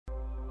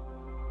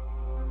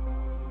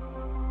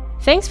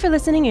Thanks for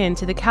listening in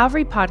to the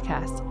Calvary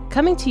podcast,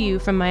 coming to you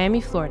from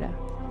Miami, Florida.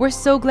 We're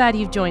so glad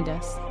you've joined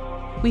us.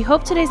 We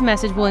hope today's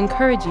message will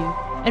encourage you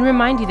and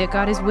remind you that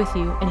God is with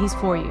you and He's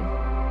for you.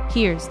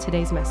 Here's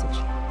today's message.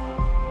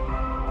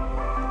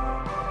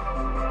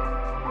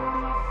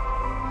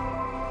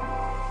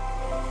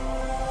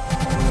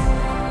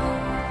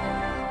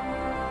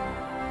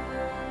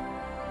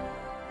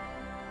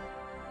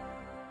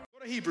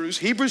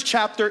 Hebrews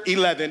chapter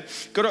 11.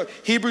 Go to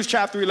Hebrews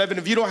chapter 11.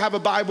 If you don't have a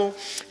Bible,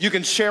 you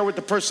can share with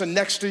the person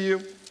next to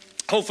you.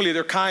 Hopefully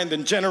they're kind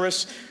and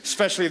generous,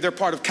 especially if they're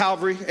part of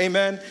Calvary,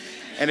 amen?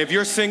 And if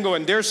you're single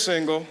and they're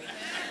single,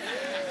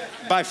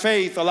 by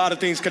faith, a lot of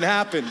things can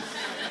happen.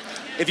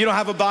 If you don't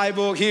have a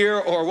Bible here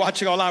or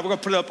watching online, we're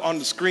gonna put it up on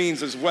the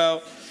screens as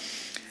well.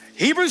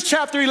 Hebrews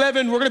chapter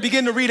 11, we're gonna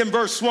begin to read in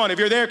verse 1. If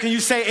you're there, can you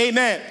say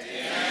amen?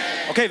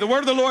 Amen. Okay, the word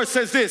of the Lord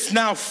says this: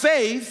 now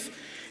faith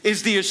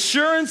is the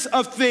assurance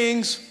of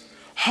things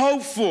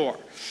hoped for,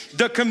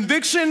 the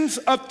convictions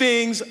of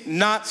things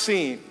not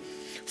seen.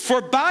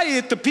 For by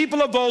it the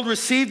people of old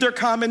received their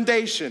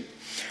commendation.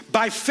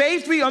 By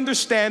faith we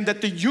understand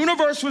that the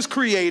universe was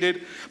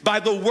created by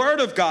the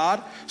word of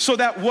God, so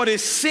that what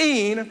is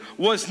seen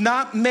was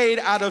not made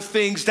out of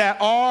things that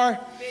are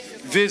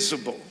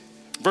visible.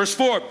 Verse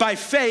 4, by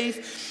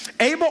faith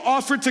Abel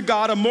offered to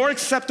God a more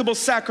acceptable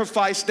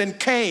sacrifice than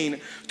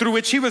Cain, through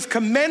which he was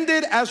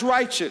commended as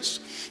righteous,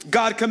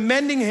 God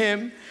commending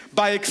him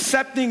by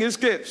accepting his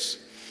gifts.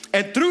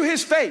 And through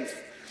his faith,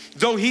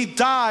 though he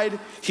died,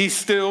 he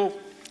still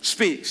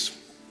speaks.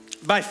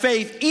 By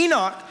faith,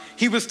 Enoch,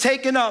 he was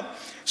taken up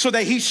so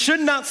that he should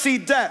not see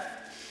death.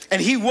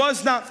 And he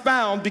was not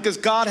found because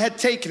God had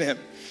taken him.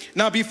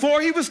 Now,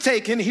 before he was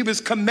taken, he was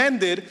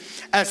commended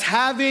as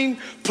having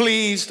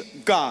pleased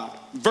God.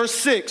 Verse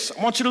 6,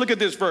 I want you to look at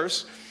this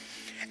verse.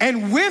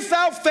 And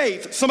without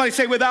faith, somebody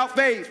say without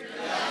faith.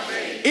 Without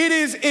faith. It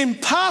is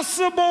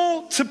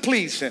impossible to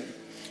please him.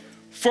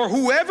 For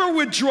whoever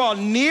would draw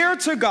near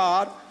to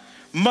God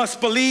must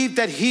believe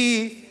that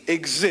he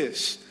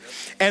exists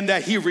and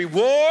that he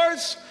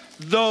rewards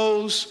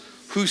those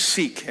who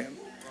seek him.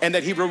 And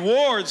that he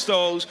rewards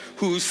those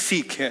who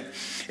seek him.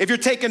 If you're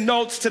taking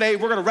notes today,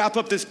 we're gonna wrap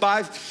up this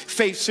By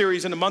Faith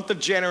series in the month of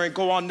January and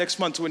go on next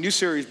month to a new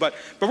series. But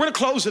we're gonna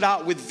close it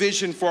out with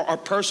vision for our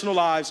personal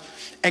lives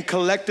and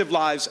collective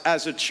lives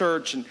as a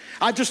church. And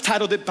I just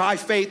titled it By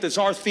Faith. It's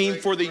our theme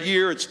for the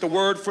year. It's the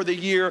word for the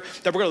year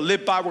that we're gonna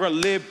live by. We're gonna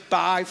live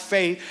by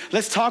faith.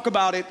 Let's talk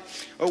about it,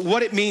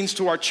 what it means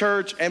to our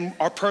church and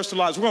our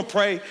personal lives. We're gonna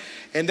pray.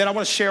 And then I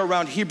want to share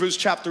around Hebrews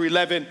chapter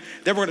 11.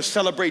 Then we're going to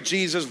celebrate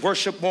Jesus,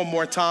 worship one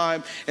more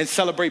time, and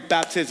celebrate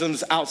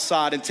baptisms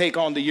outside and take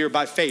on the year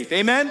by faith.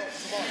 Amen?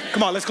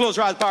 Come on, let's close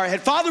our eyes, bow our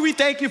head. Father, we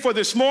thank you for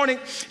this morning.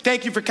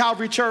 Thank you for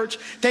Calvary Church.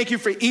 Thank you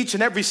for each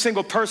and every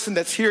single person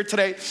that's here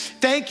today.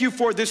 Thank you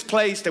for this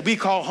place that we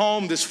call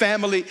home, this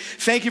family.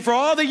 Thank you for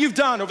all that you've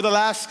done over the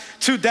last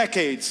 2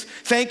 decades.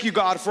 Thank you,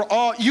 God, for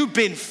all. You've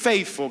been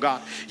faithful,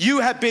 God.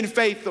 You have been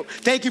faithful.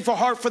 Thank you for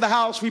Heart for the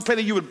House. We pray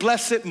that you would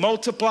bless it,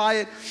 multiply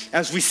it,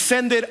 as we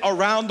send it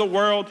around the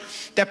world,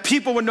 that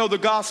people would know the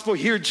gospel,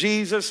 hear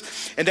Jesus,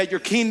 and that your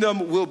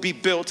kingdom will be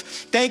built.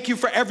 Thank you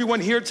for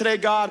everyone here today,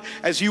 God,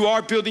 as you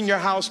are building your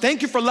house.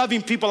 Thank you for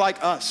loving people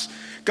like us.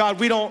 God,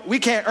 we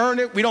can't earn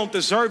it, we don't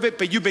deserve it,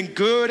 but you've been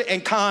good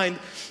and kind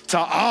to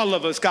all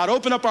of us. God,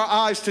 open up our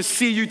eyes to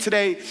see you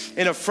today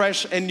in a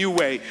fresh and new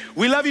way.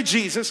 We love you,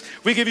 Jesus.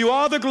 We give you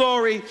all the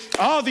glory,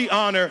 all the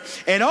honor,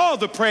 and all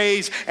the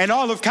praise. And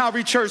all of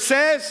Calvary Church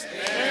says,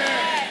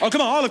 amen. Oh,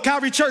 come on, all of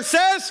Calvary Church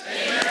says,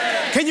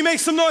 amen. Can you make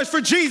some noise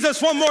for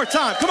Jesus one more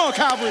time? Come on,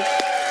 Calvary.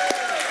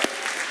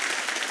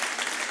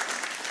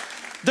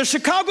 The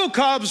Chicago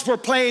Cubs were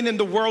playing in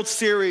the World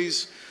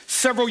Series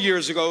several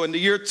years ago in the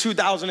year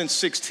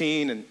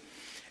 2016,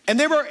 and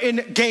they were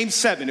in Game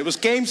 7. It was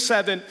Game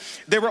 7.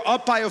 They were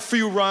up by a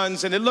few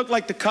runs, and it looked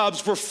like the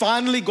Cubs were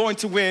finally going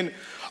to win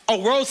a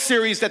World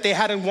Series that they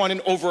hadn't won in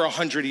over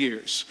 100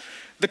 years.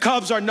 The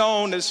Cubs were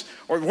known as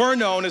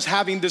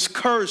having this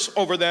curse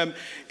over them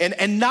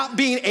and not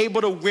being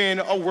able to win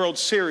a World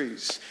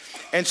Series.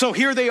 And so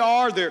here they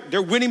are,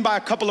 they're winning by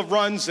a couple of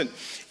runs, and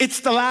it's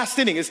the last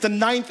inning. It's the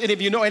 9th inning.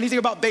 If you know anything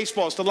about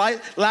baseball, it's the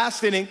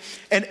last inning.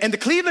 And the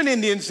Cleveland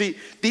Indians,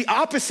 the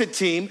opposite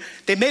team,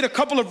 they made a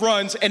couple of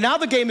runs, and now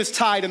the game is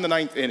tied in the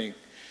 9th inning.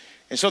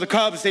 And so the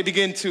Cubs, they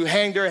begin to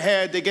hang their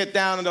head. They get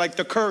down, and they're like,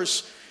 the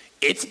curse,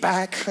 it's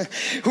back.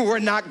 We're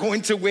not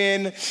going to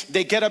win.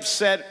 They get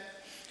upset.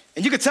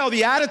 And you can tell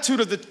the attitude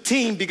of the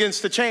team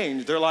begins to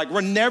change. They're like,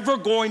 we're never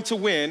going to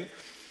win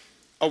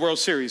a World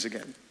Series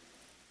again.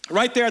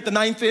 Right there at the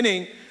 9th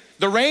inning,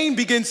 the rain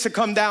begins to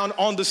come down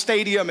on the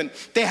stadium, and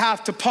they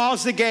have to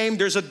pause the game.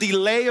 There's a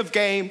delay of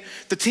game.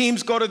 The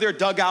teams go to their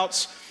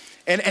dugouts,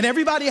 and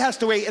everybody has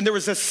to wait. And there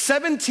was a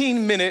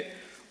 17-minute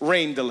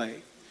rain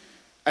delay.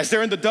 As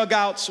they're in the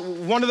dugouts,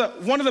 one of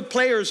the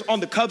players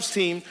on the Cubs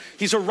team,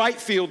 he's a right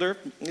fielder,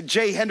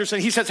 Jay Henderson.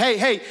 He says,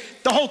 hey,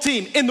 the whole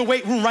team in the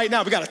weight room right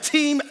now. We got a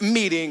team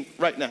meeting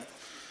right now.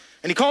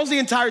 And he calls the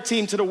entire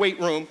team to the weight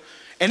room.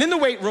 And in the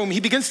weight room, he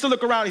begins to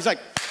look around. He's like,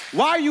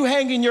 why are you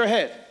hanging your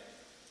head?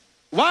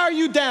 Why are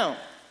you down?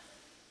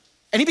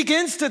 And he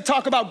begins to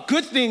talk about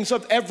good things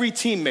of every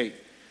teammate.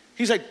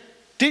 He's like,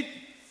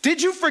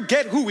 did you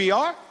forget who we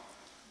are?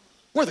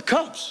 We're the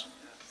Cubs.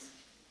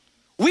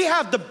 We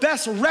have the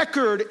best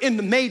record in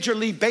the Major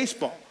League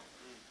Baseball.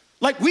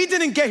 Like, we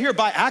didn't get here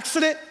by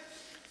accident.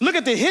 Look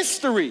at the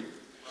history.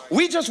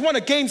 We just won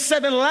a Game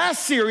 7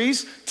 last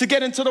series to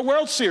get into the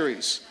World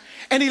Series.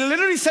 And he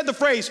literally said the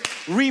phrase,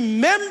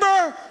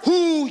 remember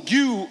who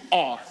you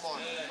are.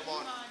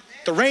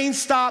 The rain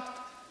stopped,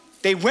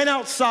 they went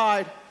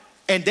outside,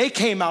 and they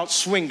came out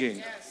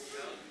swinging.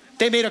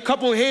 They made a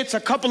couple of hits, a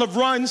couple of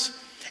runs,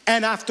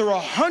 and after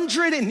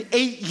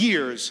 108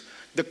 years,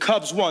 the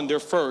Cubs won their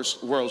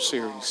first World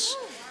Series.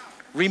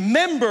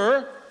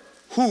 Remember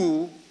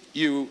who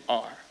you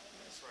are.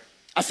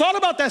 I thought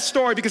about that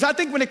story because I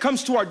think when it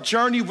comes to our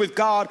journey with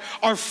God,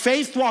 our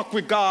faith walk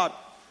with God,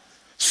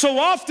 so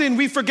often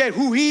we forget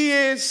who he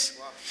is,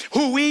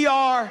 who we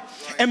are,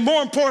 and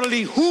more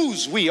importantly,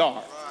 whose we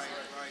are.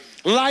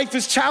 Life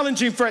is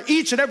challenging for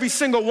each and every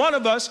single one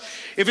of us.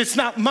 If it's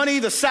not money,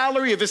 the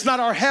salary, if it's not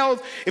our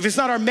health, if it's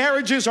not our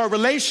marriages, our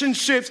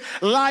relationships,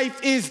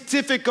 life is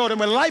difficult. And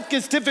when life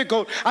gets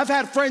difficult, I've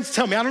had friends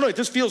tell me, I don't know, it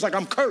just feels like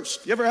I'm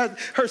cursed. You ever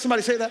heard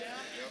somebody say that?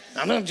 I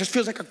don't know, it just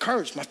feels like a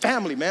curse. My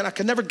family, man, I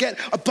can never get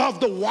above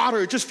the water.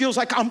 It just feels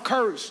like I'm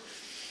cursed.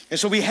 And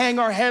so we hang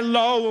our head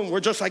low and we're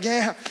just like,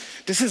 yeah,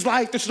 this is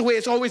life. This is the way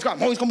it's always gone.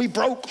 I'm always gonna be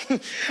broke.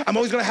 I'm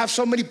always gonna have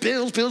so many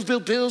bills.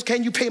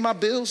 Can you pay my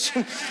bills?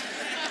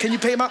 Can you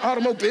pay my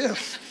automobile?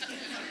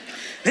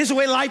 This is the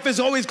way life is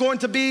always going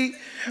to be.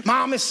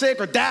 Mom is sick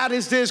or dad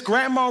is this,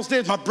 grandma's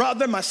this, my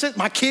brother, my sister,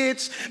 my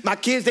kids,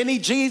 they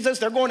need Jesus.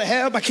 They're going to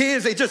hell. My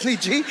kids, they just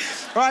need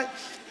Jesus, right?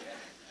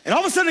 And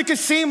all of a sudden it can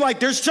seem like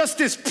there's just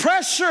this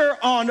pressure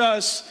on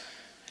us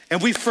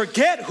and we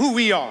forget who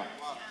we are.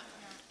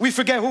 We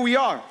forget who we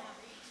are.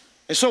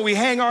 And so we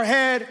hang our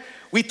head,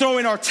 we throw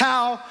in our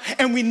towel,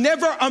 and we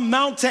never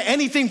amount to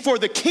anything for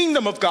the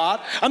kingdom of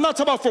God. I'm not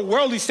talking about for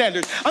worldly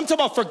standards. I'm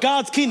talking about for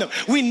God's kingdom.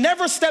 We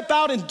never step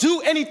out and do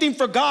anything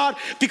for God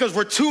because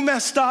we're too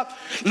messed up.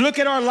 Look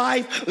at our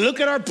life. Look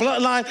at our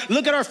bloodline.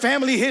 Look at our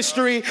family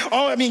history.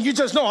 Oh, I mean, you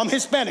just know I'm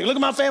Hispanic. Look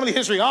at my family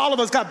history. All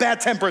of us got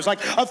bad tempers. Like,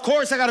 of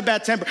course I got a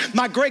bad temper.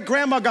 My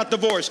great-grandma got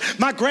divorced.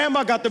 My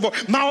grandma got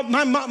divorced. My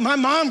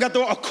mom got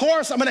divorced. Of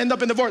course I'm going to end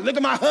up in divorce. Look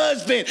at my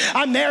husband.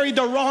 I married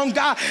the wrong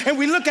guy. And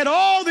we look at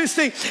all these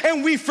things,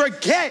 and we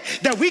forget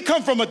that we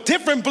come from a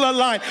different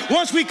bloodline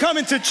once we come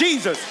into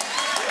Jesus.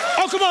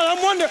 Oh, come on,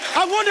 I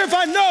wonder if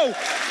I know,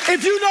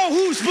 if you know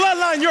whose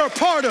bloodline you're a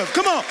part of.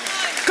 Come on,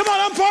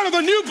 I'm part of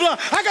a new blood.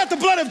 I got the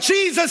blood of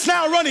Jesus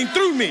now running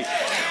through me.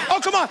 Oh,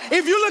 come on,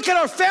 if you look at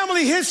our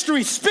family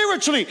history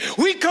spiritually,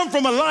 we come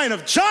from a line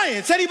of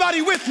giants.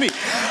 Anybody with me?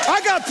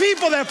 I got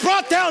people that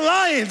brought down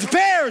lions,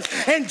 bears,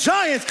 and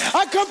giants.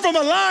 I come from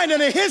a line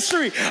and a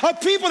history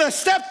of people that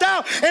stepped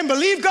out and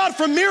believed God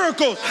for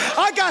miracles.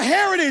 I got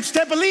heritage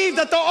that believed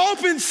that the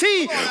open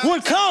sea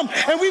would come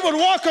and we would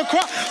walk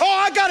across. Oh,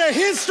 I got a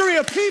history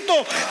of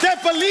people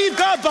that believe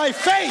God by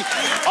faith.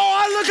 Oh,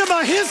 I look at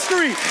my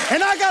history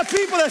and I got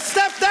people that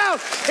stepped out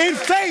in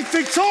faith,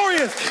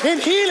 victorious, in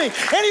healing.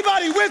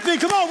 Anybody with me?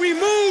 Come on, we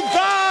move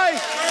by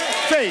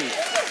faith.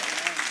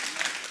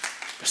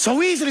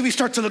 So easily we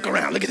start to look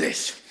around. Look at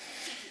this.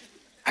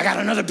 I got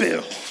another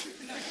bill.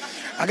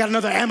 I got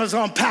another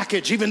Amazon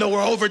package, even though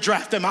we're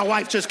overdrafted. My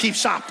wife just keeps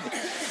shopping.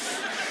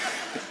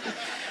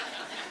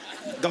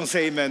 Don't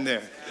say amen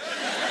there.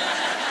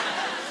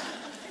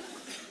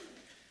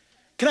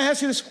 Can I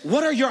ask you this?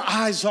 What are your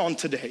eyes on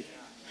today?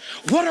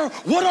 What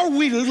are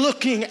we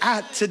looking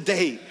at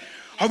today?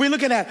 Are we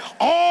looking at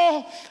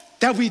all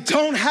that we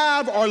don't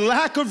have, our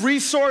lack of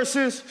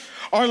resources,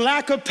 our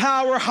lack of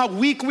power, how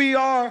weak we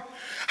are,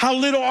 how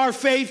little our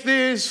faith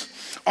is,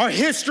 our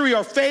history,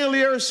 our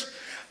failures,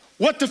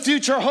 what the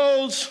future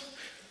holds?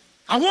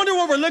 I wonder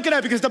what we're looking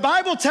at, because the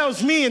Bible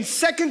tells me in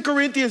 2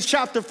 Corinthians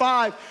chapter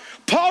 5,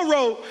 Paul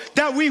wrote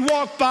that we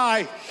walk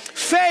by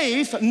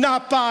faith,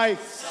 not by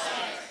sight.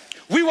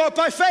 We walk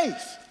by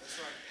faith.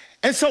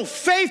 And so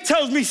faith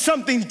tells me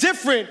something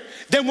different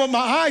than what my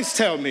eyes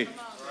tell me.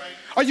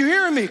 Are you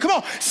hearing me? Come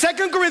on.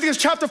 2 Corinthians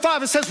chapter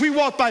 5, it says we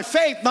walk by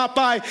faith, not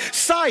by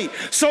sight.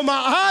 So my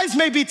eyes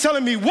may be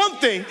telling me one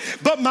thing,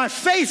 but my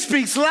faith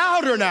speaks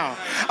louder now.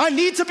 I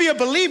need to be a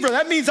believer.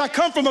 That means I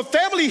come from a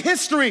family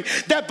history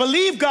that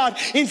believed God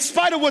in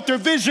spite of what their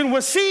vision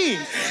was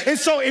seeing. And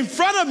so in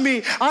front of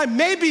me, I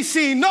may be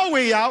seeing no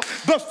way out,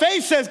 but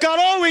faith says God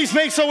always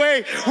makes a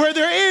way where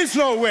there is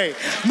no way.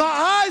 My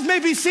eyes may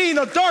be seeing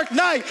a dark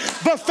night,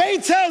 but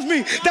faith tells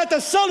me that the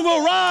sun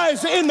will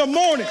rise in the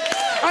morning.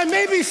 I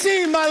may be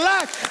seeing my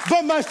lack,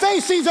 but my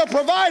faith sees a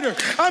provider.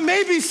 I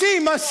may be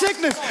seeing my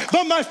sickness,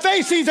 but my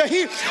faith sees a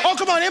healer. Oh,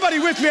 come on, anybody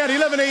with me at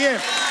 11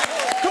 a.m.?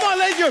 Come on,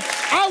 ladies.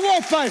 I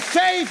walk by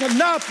faith and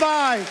not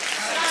by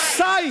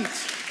sight.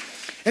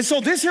 And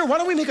so this year, why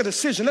don't we make a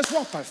decision? Let's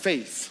walk by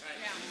faith.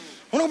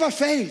 I want to walk by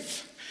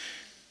faith.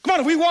 Come on,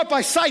 if we walk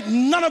by sight,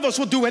 none of us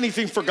will do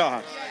anything for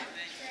God.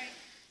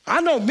 I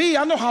know me.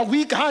 I know how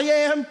weak I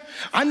am.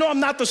 I know I'm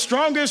not the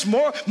strongest,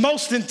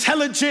 most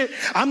intelligent.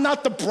 I'm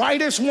not the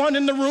brightest one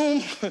in the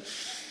room.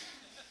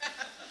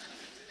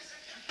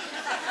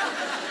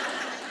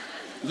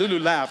 Lulu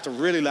laughed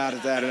really loud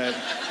at that, and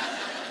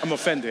I'm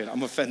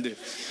offended.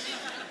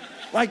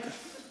 Like,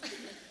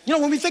 you know,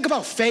 when we think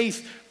about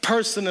faith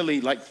personally,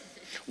 like,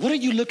 what are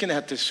you looking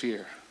at this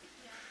year?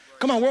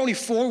 Come on, we're only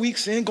 4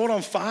 weeks in, going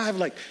on 5.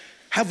 Like,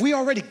 have we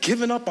already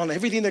given up on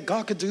everything that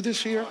God could do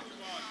this year?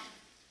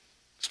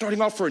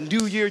 Starting off for a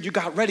new year, you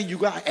got ready, you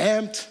got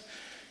amped.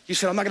 You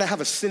said, I'm not gonna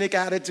have a cynic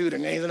attitude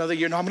and another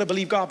year. No, I'm gonna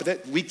believe God. But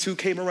that week 2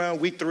 came around,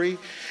 week 3,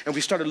 and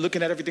we started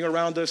looking at everything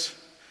around us.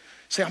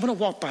 Say, I'm gonna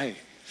walk by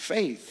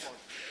faith.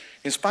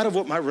 In spite of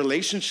what my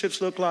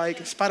relationships look like,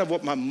 in spite of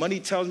what my money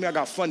tells me, I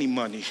got funny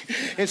money.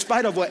 In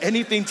spite of what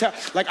anything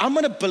tells, like, I'm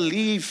gonna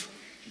believe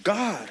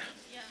God.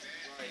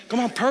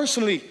 Come on,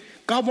 personally,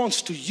 God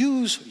wants to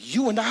use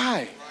you and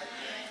I.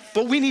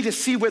 But we need to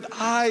see with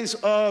eyes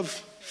of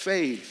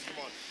faith.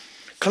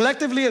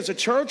 Collectively as a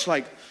church,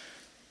 like,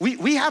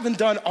 we haven't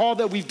done all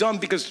that we've done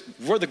because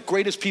we're the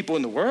greatest people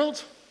in the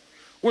world.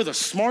 We're the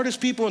smartest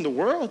people in the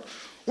world.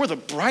 We're the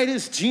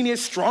brightest,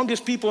 genius,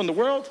 strongest people in the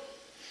world.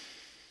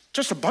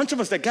 Just a bunch of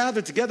us that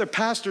gathered together,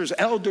 pastors,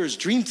 elders,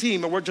 dream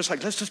team, and we're just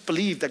like, let's just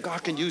believe that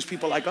God can use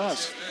people like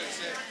us.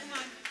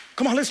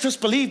 Come on, let's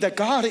just believe that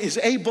God is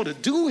able to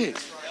do it.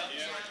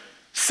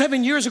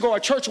 7 years ago, our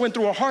church went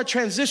through a hard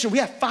transition. We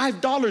had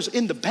 $5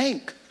 in the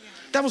bank.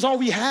 That was all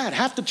we had.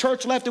 Half the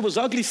church left. It was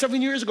ugly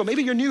 7 years ago.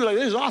 Maybe you're new, like,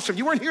 this is awesome.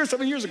 You weren't here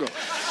 7 years ago.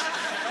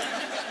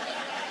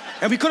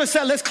 And we could have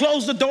said, let's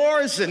close the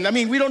doors. And I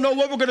mean, we don't know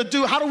what we're gonna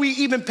do. How do we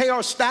even pay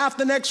our staff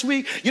the next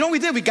week? You know what we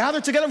did? We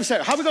gathered together. We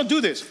said, how are we gonna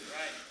do this?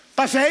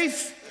 By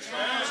faith?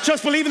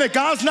 Just believing that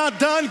God's not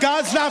done,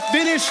 God's not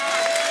finished.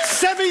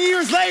 7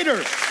 years later,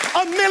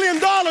 $1 million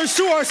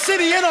to our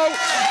city. You know,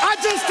 I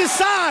just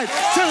decide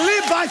to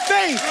live by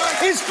faith.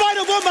 In spite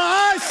of what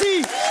my eyes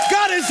see,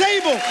 God is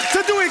able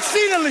to do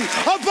exceedingly,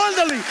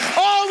 abundantly,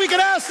 all we can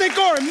ask, think,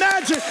 or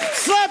imagine.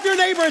 Slap your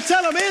neighbor and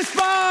tell him, it's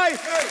by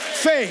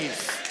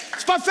faith.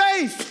 It's by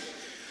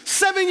faith.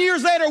 7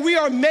 years later, we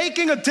are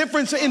making a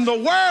difference in the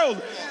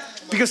world.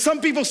 Because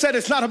some people said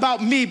it's not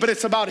about me, but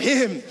it's about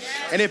him.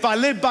 And if I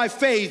live by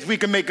faith, we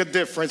can make a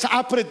difference.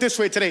 I'll put it this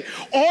way today.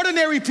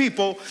 Ordinary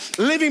people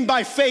living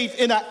by faith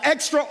in an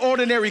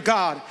extraordinary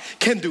God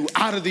can do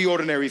out of the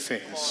ordinary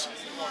things.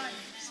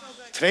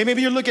 Today,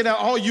 maybe you're looking at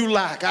all you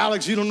lack.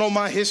 Alex, you don't know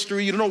my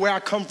history. You don't know where I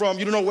come from.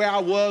 You don't know where I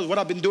was, what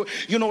I've been doing.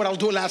 You know what I was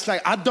doing last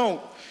night. I don't.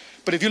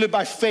 But if you live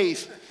by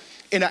faith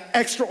in an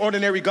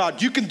extraordinary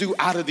God, you can do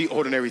out of the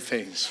ordinary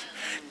things.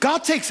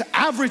 God takes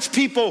average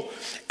people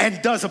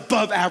and does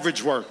above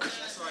average work.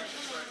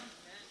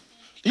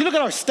 You look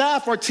at our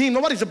staff, our team,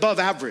 nobody's above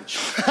average.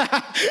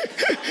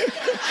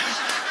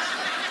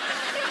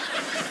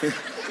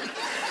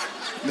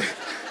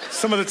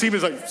 Some of the team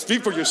is like,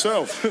 speak for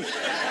yourself.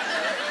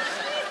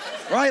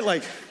 Right?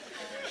 Like,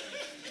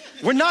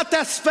 we're not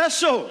that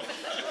special.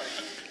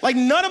 Like,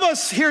 none of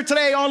us here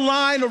today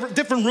online or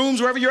different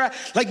rooms, wherever you're at,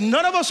 like,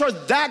 none of us are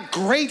that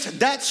great,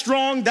 that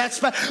strong, that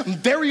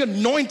very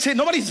anointed.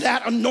 Nobody's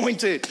that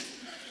anointed.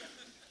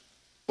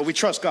 But we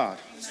trust God.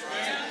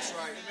 That's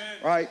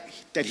right?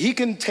 That he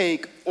can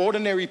take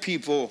ordinary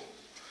people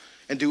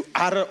and do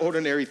out of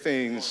ordinary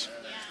things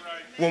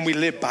when we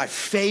live by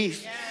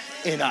faith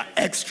in an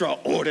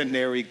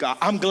extraordinary God.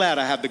 I'm glad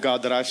I have the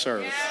God that I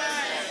serve.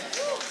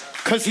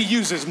 Because he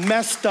uses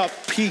messed up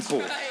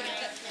people.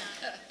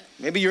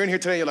 Maybe you're in here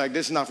today, you're like,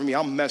 this is not for me,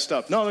 I'm messed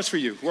up. No, that's for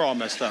you. We're all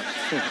messed up.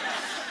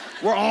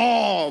 We're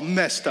all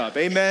messed up,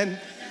 amen?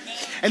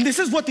 And this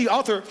is what the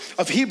author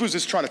of Hebrews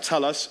is trying to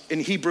tell us in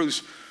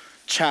Hebrews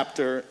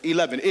chapter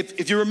 11.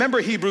 If you remember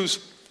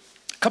Hebrews,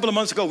 a couple of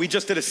months ago, we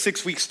just did a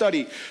 6-week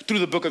study through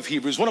the book of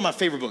Hebrews, one of my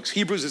favorite books.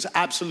 Hebrews is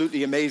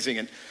absolutely amazing.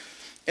 And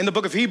in the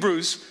book of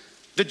Hebrews,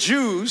 the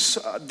Jews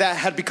that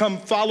had become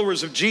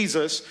followers of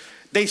Jesus,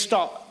 they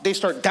start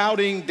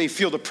doubting. They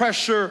feel the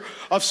pressure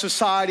of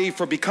society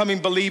for becoming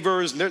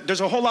believers.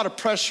 There's a whole lot of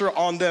pressure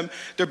on them.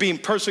 They're being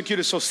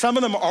persecuted. So some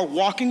of them are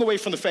walking away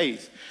from the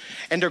faith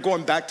and they're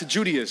going back to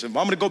Judaism.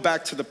 I'm gonna go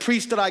back to the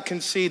priest that I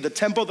can see, the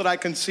temple that I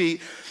can see,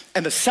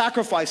 and the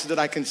sacrifices that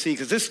I can see.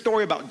 Because this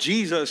story about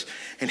Jesus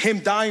and him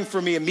dying for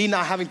me and me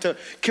not having to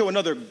kill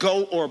another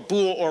goat or a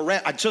bull or a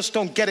ram, I just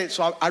don't get it.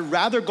 So I'd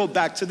rather go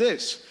back to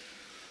this.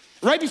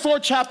 Right before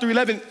chapter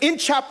 11, in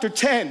chapter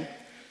 10,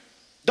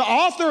 the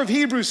author of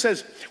Hebrews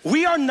says,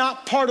 we are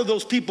not part of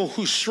those people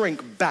who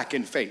shrink back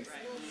in faith.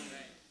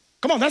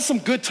 Come on, that's some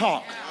good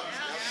talk.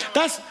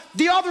 That's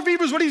the author of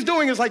Hebrews, what he's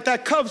doing is like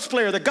that Cubs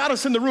player that got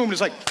us in the room. It's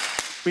like,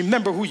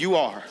 remember who you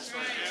are.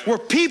 We're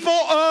people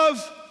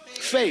of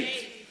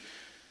faith.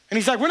 And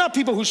he's like, we're not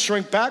people who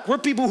shrink back. We're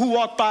people who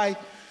walk by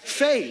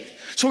faith.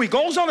 So he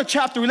goes on to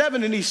chapter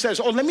 11 and he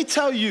says, oh, let me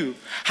tell you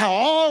how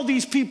all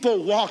these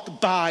people walked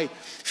by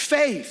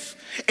faith.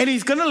 And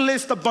he's gonna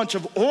list a bunch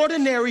of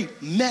ordinary,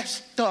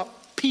 messed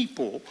up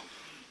people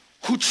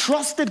who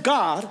trusted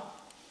God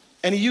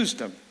and he used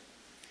them.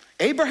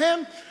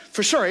 Abraham,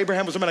 for sure,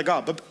 Abraham was a man of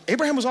God, but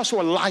Abraham was also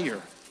a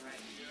liar.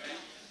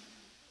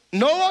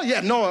 Noah,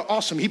 yeah, Noah,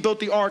 awesome. He built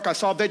the ark. I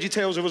saw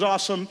VeggieTales, it was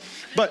awesome.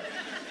 But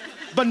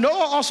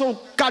Noah also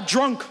got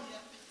drunk.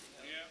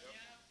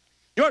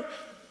 You know what?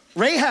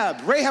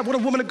 Rahab, what a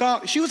woman of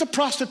God. She was a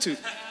prostitute.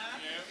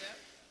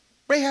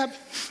 Rahab,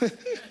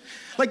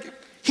 like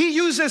he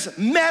uses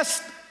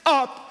messed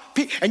up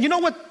people. And you know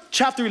what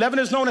chapter 11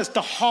 is known as?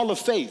 The Hall of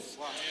Faith.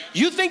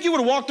 You think you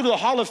would walk through the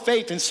Hall of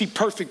Faith and see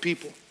perfect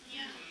people.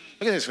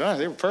 Look at this, oh,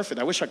 they were perfect.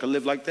 I wish I could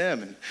live like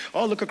them. And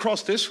oh, look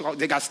across this, oh,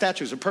 they got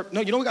statues of no,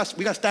 you know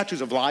we got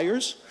statues of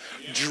liars,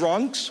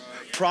 drunks,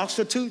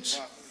 prostitutes.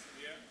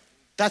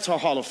 That's our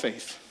Hall of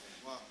Faith.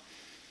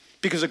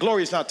 Because the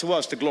glory is not to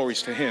us, the glory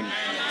is to him.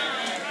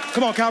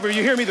 Come on, Calvary,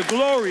 you hear me? The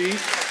glory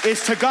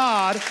is to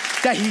God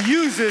that he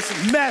uses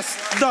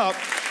messed up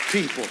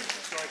people.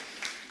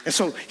 And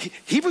so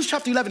Hebrews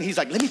chapter 11, he's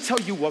like, let me tell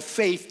you what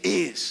faith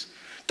is.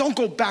 Don't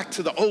go back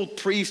to the old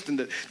priest and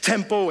the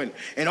temple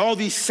and all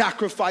these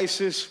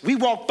sacrifices. We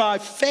walk by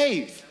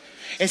faith.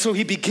 And so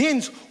he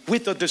begins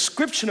with a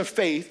description of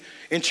faith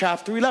in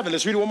chapter 11.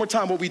 Let's read it one more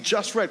time, what we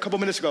just read a couple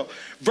minutes ago.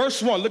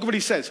 Verse 1, look at what he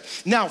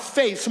says. Now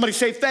faith, somebody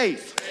say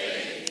faith.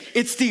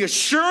 It's the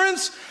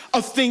assurance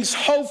of things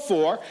hoped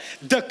for,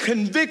 the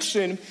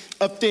conviction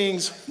of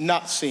things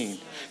not seen.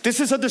 This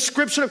is a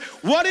description of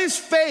what is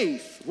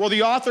faith? Well,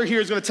 the author here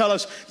is going to tell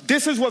us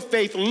this is what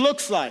faith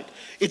looks like.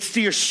 It's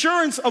the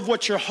assurance of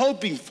what you're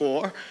hoping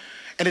for,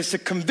 and it's the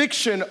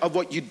conviction of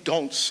what you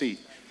don't see.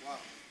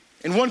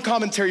 In one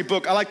commentary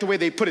book, I like the way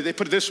they put it. They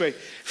put it this way.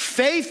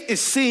 Faith is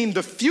seeing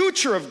the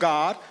future of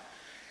God,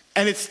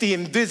 and it's the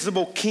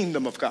invisible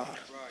kingdom of God.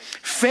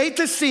 Faith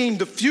is seeing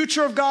the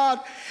future of God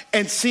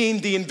and seeing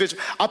the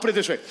invisible. I'll put it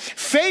this way.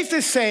 Faith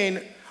is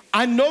saying,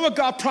 I know what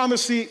God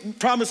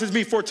promises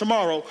me for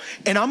tomorrow,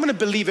 and I'm going to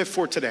believe it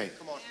for today.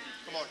 Come on.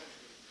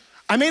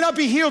 I may not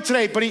be healed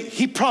today, but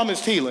he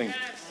promised healing.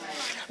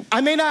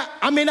 I may not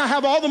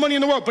have all the money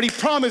in the world, but he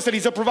promised that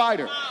he's a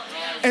provider.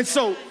 And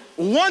so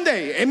one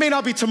day, it may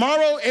not be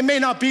tomorrow, it may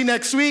not be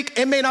next week,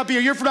 it may not be a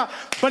year from now,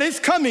 but it's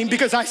coming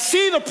because I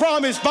see the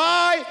promise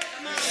by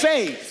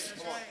faith.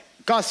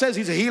 God says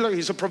he's a healer,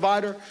 he's a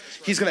provider.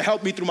 He's going to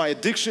help me through my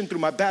addiction, through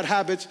my bad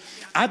habits.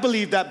 I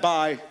believe that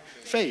by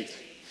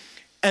faith.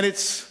 And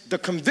it's the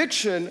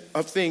conviction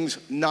of things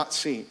not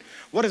seen.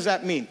 What does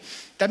that mean?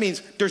 That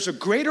means there's a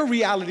greater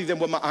reality than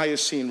what my eye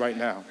is seeing right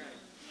now.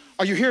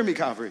 Are you hearing me,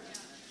 Calvary?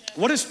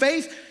 What is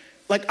faith?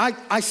 Like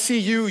I see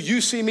you,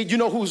 you see me, you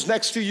know who's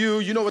next to you,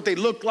 you know what they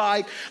look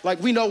like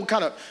we know what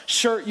kind of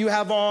shirt you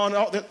have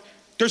on.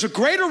 There's a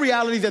greater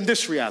reality than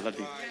this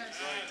reality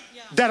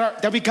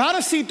that we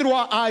gotta see through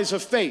our eyes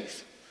of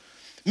faith.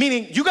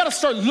 Meaning you gotta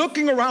start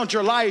looking around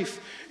your life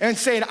and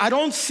saying, I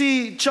don't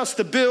see just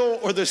the bill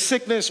or the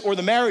sickness or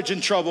the marriage in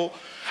trouble.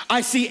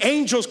 I see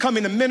angels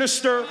coming to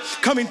minister,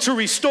 coming to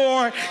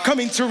restore,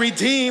 coming to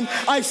redeem.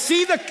 I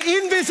see the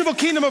invisible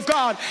kingdom of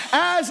God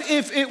as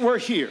if it were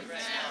here.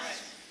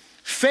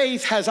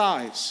 Faith has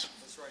eyes.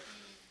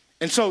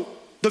 And so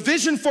the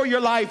vision for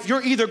your life,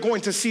 you're either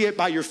going to see it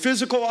by your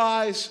physical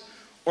eyes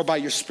or by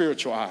your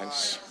spiritual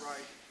eyes.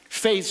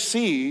 Faith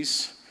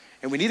sees,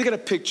 and we need to get a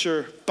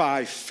picture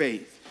by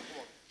faith.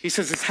 He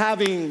says it's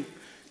having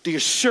the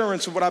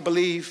assurance of what I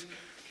believe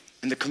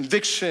and the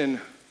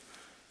conviction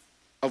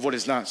of what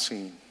is not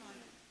seen.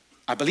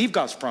 I believe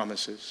God's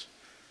promises,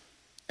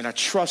 and I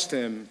trust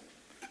him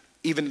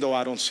even though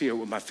I don't see it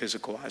with my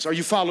physical eyes. Are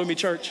you following me,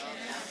 church?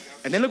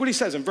 And then look what he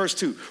says in verse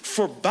 2.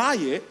 For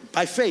by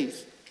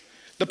faith,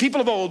 the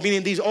people of old,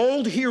 meaning these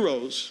old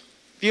heroes,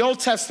 the Old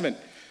Testament,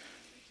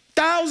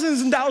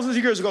 thousands and thousands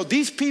of years ago,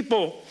 these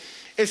people,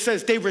 it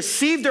says they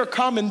received their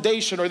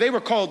commendation, or they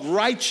were called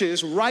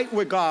righteous, right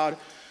with God,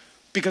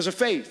 because of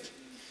faith.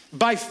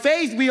 By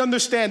faith, we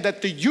understand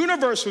that the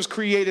universe was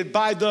created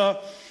by the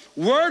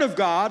word of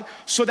God,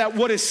 so that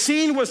what is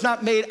seen was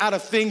not made out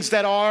of things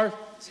that are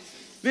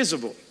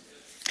visible.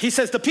 He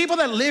says the people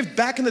that lived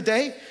back in the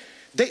day,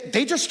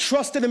 they just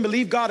trusted and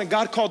believed God, and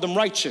God called them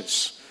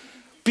righteous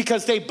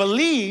because they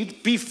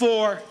believed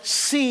before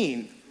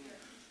seeing.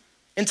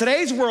 In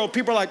today's world,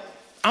 people are like,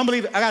 I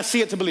believe it. I got to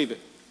see it to believe it.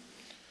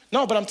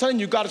 No, but I'm telling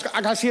you, I got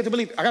to see it to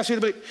believe it. I got to see it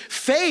to believe it.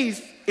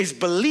 Faith is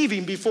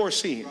believing before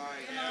seeing.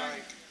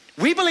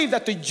 We believe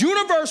that the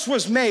universe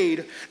was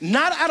made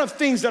not out of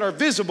things that are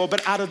visible,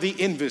 but out of the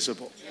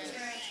invisible.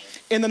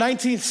 In the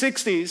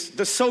 1960s,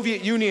 the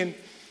Soviet Union,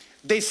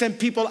 they sent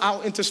people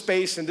out into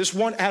space, and this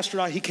one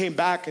astronaut, he came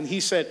back and he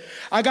said,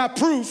 I got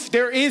proof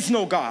there is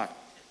no God.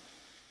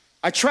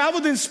 I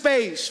traveled in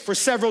space for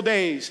several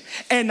days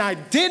and I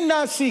did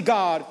not see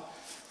God.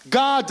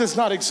 God does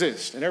not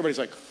exist. And everybody's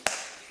like,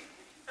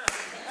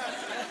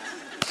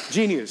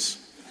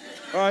 genius,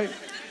 all right?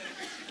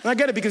 And I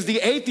get it, because the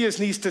atheist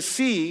needs to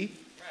see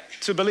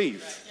to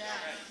believe.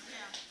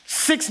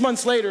 6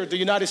 months later, the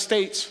United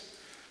States,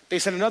 they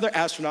sent another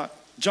astronaut,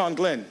 John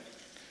Glenn.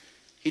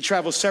 He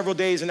traveled several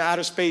days in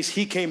outer space.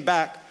 He came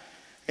back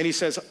and he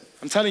says,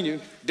 I'm telling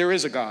you, there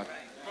is a God.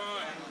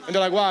 And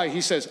they're like, why?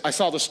 He says, I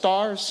saw the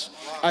stars,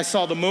 I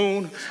saw the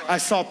moon, I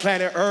saw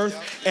planet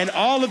Earth, and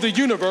all of the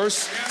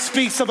universe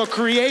speaks of a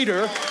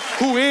creator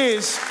who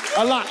is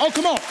alive. Oh,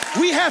 come on.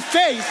 We have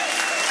faith.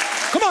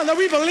 Come on, now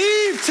we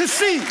believe to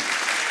see.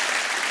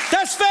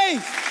 That's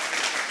faith.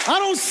 I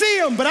don't see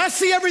him, but I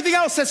see everything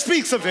else that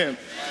speaks of him.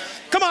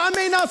 Come on, I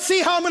may not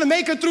see how I'm gonna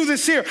make it through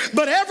this year,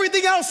 but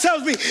everything else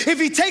tells me if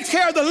he takes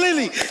care of the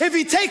lily, if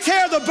he takes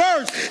care of the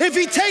birds, if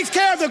he takes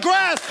care of the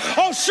grass,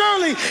 oh,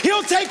 surely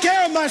he'll take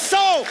care of my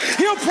soul.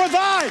 He'll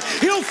provide,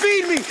 he'll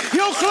feed me,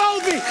 he'll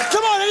clothe me.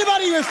 Come on,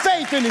 anybody with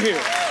faith in here?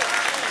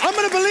 I'm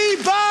gonna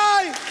believe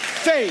by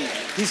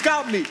faith. He's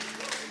got me.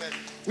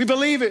 We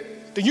believe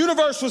it. The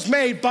universe was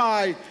made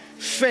by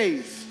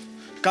faith.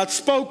 God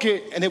spoke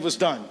it and it was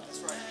done. That's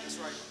right. That's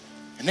right.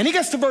 And then he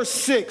gets to verse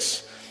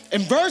 6.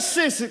 And verse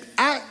 6 is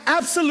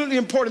absolutely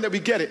important that we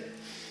get it.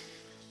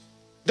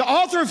 The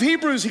author of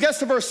Hebrews, he gets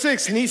to verse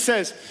 6 and he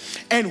says,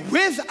 and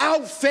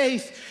without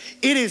faith,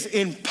 it is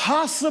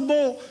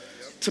impossible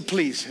to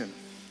please him.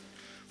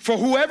 For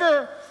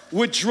whoever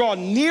would draw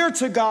near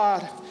to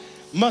God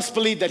must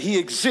believe that he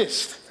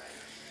exists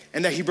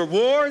and that he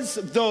rewards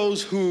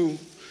those who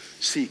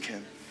seek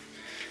him.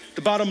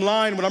 The bottom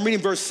line, when I'm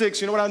reading verse 6,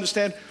 you know what I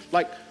understand?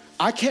 Like,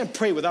 I can't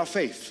pray without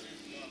faith.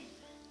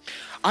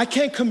 I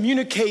can't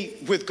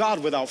communicate with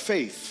God without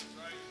faith.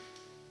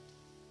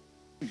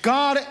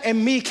 God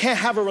and me can't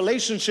have a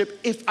relationship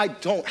if I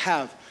don't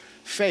have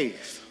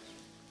faith.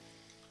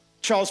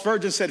 Charles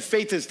Spurgeon said,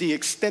 faith is the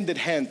extended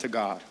hand to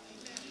God.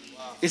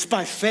 It's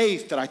by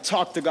faith that I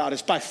talk to God.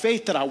 It's by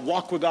faith that I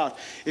walk with God.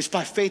 It's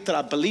by faith that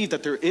I believe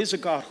that there is a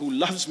God who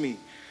loves me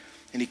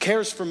and he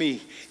cares for me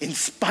in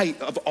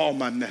spite of all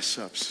my mess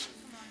ups.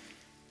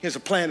 He has a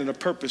plan and a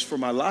purpose for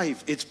my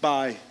life. It's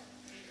by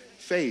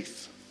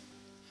faith.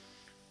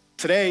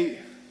 Today,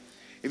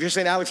 if you're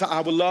saying, Alex,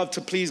 I would love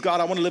to please God.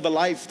 I want to live a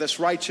life that's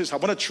righteous. I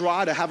want to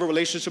try to have a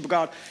relationship with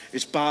God.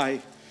 It's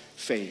by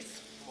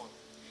faith.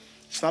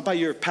 It's not by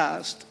your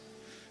past.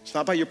 It's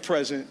not by your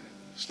present.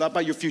 It's not by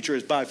your future.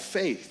 It's by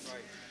faith.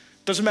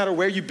 Doesn't matter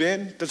where you've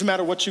been. Doesn't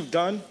matter what you've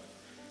done.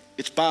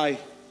 It's by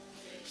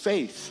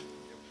faith.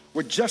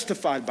 We're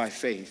justified by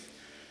faith.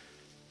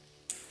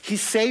 He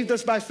saved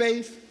us by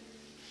faith.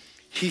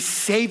 He's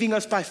saving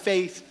us by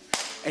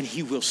faith. And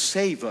he will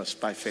save us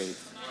by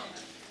faith.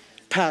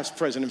 Past,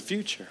 present, and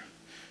future.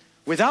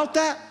 Without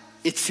that,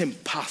 it's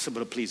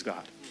impossible to please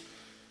God.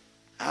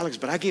 Alex,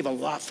 but I gave a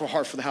lot for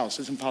Heart for the House.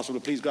 It's impossible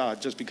to please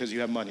God just because you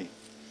have money.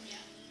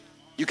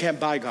 You can't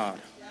buy God.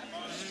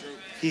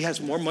 He has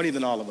more money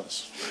than all of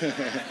us.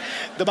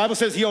 The Bible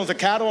says he owns a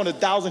cattle on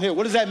 1,000 hills.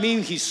 What does that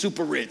mean? He's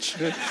super rich.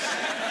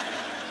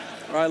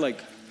 Right?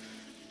 Like,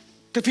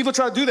 because people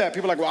try to do that.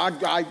 People are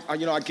like, well,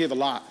 I give a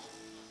lot.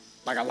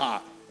 Like a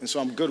lot. And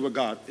so I'm good with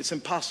God. It's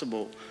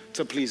impossible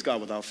to please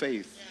God without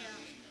faith.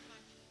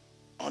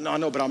 Oh, no, I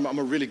know, but I'm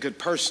a really good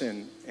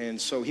person,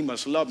 and so he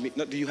must love me.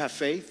 No, do you have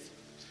faith?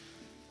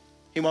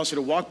 He wants you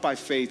to walk by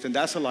faith, and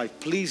that's a life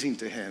pleasing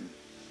to him.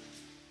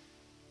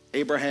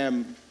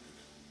 Abraham,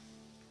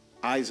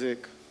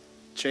 Isaac,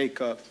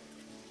 Jacob,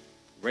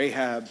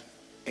 Rahab,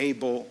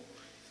 Abel,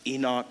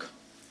 Enoch,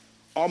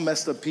 all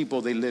messed up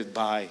people, they lived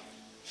by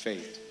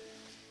faith.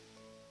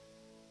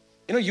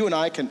 You know, you and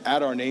I can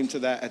add our name to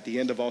that at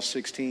the end of all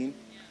 16,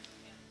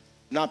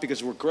 not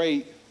because we're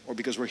great, or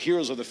because we're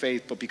heroes of the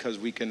faith, but because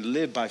we can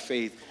live by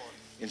faith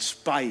in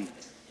spite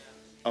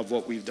of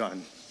what we've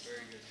done.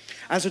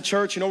 As a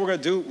church, you know what we're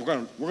gonna do?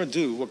 We're gonna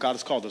do what God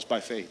has called us by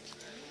faith.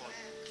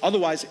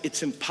 Otherwise,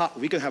 it's impossible.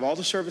 We can have all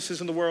the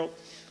services in the world.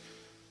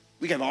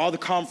 We can have all the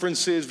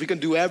conferences. We can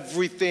do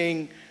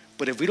everything.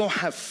 But if we don't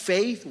have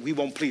faith, we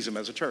won't please him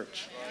as a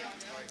church.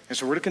 And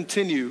so we're gonna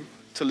continue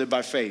to live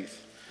by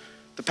faith.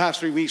 The past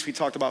 3 weeks, we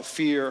talked about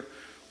fear.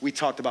 We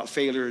talked about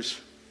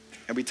failures.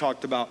 And we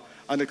talked about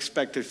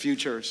unexpected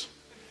futures.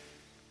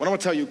 What I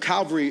want to tell you,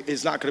 Calvary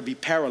is not going to be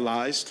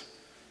paralyzed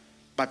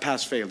by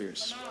past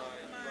failures.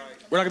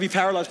 We're not going to be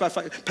paralyzed by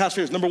past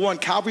failures. Number one,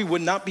 Calvary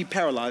would not be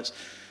paralyzed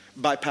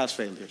by past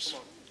failures.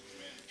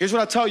 Here's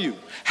what I tell you.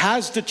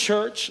 Has the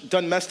church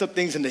done messed up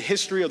things in the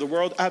history of the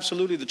world?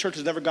 Absolutely. The church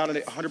has never gotten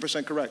it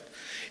 100% correct.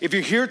 If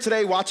you're here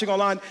today watching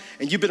online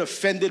and you've been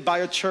offended by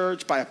a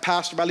church, by a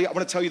pastor, by a leader, I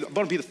want to tell you, I'm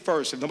going to be the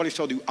first. If nobody's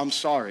told you, I'm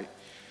sorry.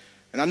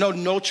 And I know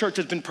no church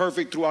has been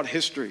perfect throughout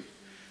history.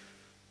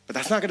 But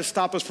that's not going to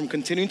stop us from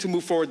continuing to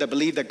move forward, that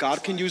believe that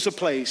God can use a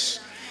place,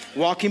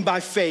 walking by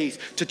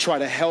faith, to try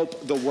to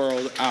help the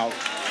world out.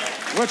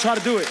 We're going to try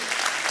to do it.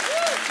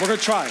 We're going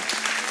to try.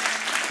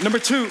 Number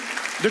two,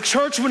 the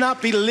church will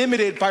not be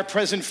limited by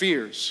present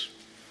fears.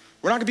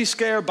 We're not going to be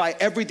scared by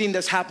everything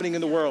that's happening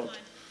in the world.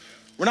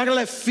 We're not going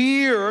to let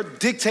fear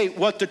dictate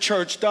what the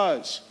church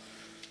does.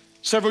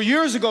 Several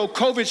years ago,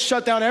 COVID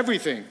shut down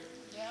everything.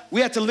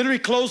 We had to literally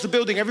close the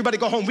building, everybody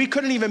go home. We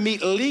couldn't even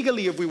meet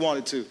legally if we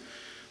wanted to.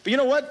 But you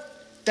know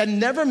what? That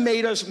never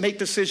made us make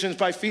decisions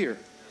by fear.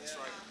 That's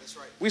right. That's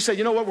right. We said,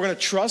 you know what? We're going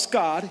to trust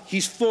God.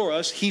 He's for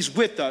us. He's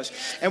with us.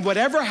 And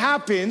whatever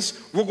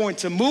happens, we're going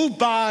to move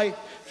by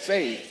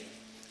faith.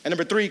 And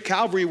number three,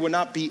 Calvary will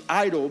not be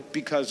idle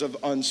because of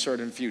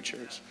uncertain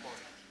futures.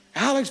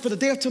 Alex, but the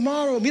day of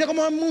tomorrow, mira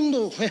como el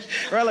mundo.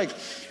 Right? Like,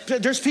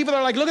 there's people that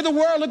are like, look at the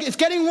world. Look, it's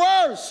getting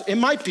worse. It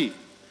might be.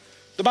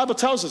 The Bible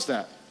tells us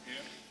that.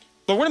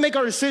 But we're gonna make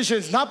our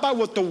decisions not by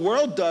what the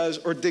world does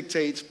or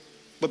dictates,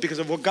 but because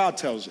of what God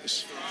tells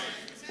us.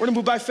 We're gonna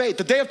move by faith.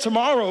 The day of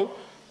tomorrow,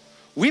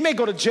 we may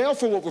go to jail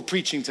for what we're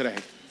preaching today.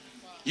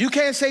 You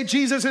can't say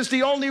Jesus is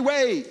the only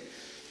way.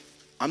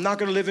 I'm not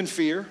gonna live in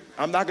fear,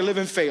 I'm not gonna live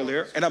in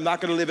failure, and I'm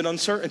not gonna live in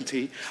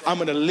uncertainty. I'm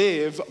gonna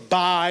live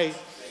by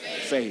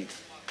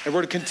faith. And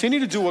we're gonna continue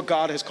to do what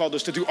God has called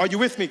us to do. Are you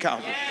with me,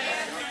 Calvary?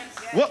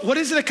 What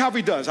is it that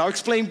Calvary does? I'll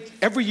explain,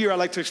 every year I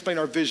like to explain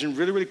our vision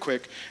really, really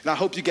quick, and I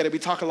hope you get it. We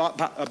talk a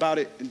lot about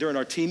it during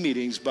our team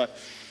meetings, but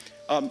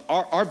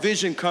our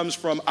vision comes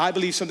from, I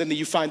believe, something that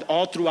you find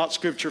all throughout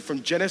Scripture,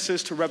 from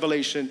Genesis to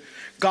Revelation.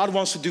 God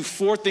wants to do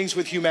 4 things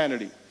with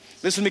humanity.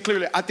 Listen to me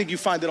clearly, I think you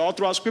find it all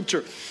throughout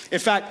Scripture. In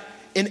fact,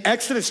 in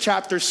Exodus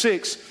chapter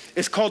 6,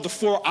 it's called the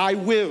 4 I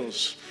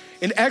wills.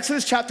 In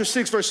Exodus chapter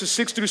 6, verses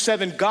 6 through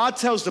 7, God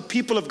tells the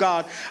people of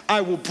God, I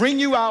will bring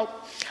you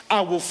out,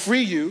 I will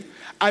free you,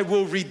 I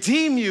will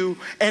redeem you,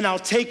 and I'll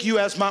take you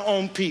as my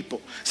own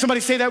people.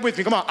 Somebody say that with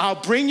me, come on. I'll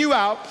bring you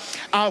out,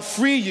 I'll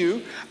free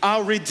you,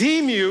 I'll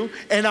redeem you,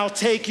 and I'll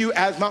take you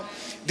as my...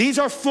 These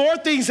are 4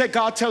 things that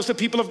God tells the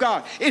people of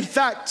God. In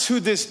fact, to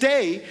this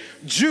day,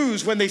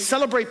 Jews, when they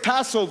celebrate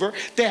Passover,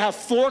 they have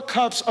 4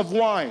 cups of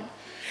wine.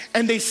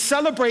 And they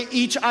celebrate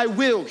each I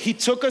will. He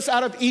took us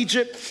out of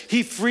Egypt.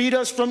 He freed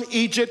us from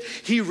Egypt.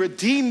 He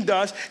redeemed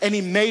us, and he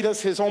made us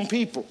his own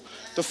people.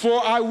 The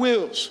 4 I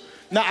wills.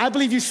 Now, I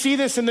believe you see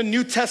this in the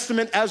New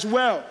Testament as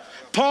well.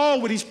 Paul,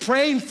 when he's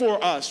praying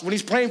for us, when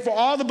he's praying for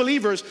all the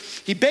believers,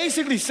 he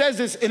basically says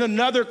this in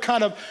another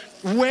kind of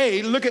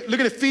way. Look at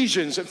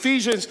Ephesians.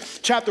 Ephesians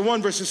chapter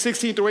 1, verses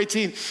 16 through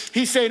 18.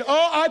 He's saying,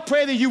 oh, I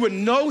pray that you would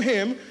know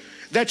him,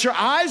 that your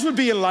eyes would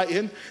be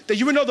enlightened, that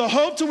you would know the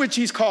hope to which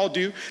he's called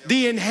you,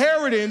 the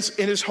inheritance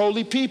in his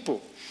holy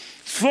people.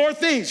 4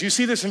 things. You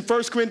see this in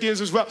 1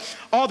 Corinthians as well.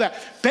 All that.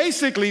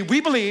 Basically,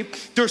 we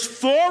believe there's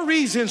 4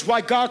 reasons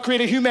why God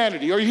created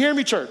humanity. Are you hearing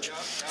me, church?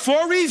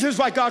 4 reasons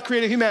why God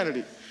created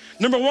humanity.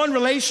 Number 1,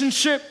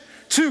 relationship.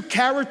 2,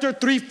 character.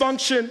 3,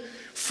 function.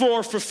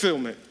 4,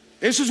 fulfillment.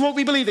 This is what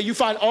we believe that you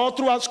find all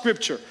throughout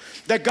Scripture.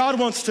 That God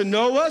wants to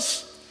know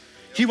us.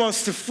 He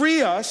wants to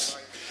free us.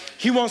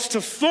 He wants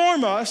to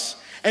form us.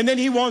 And then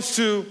he wants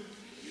to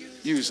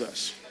use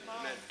us,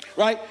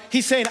 right?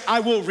 He's saying,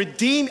 I will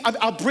redeem,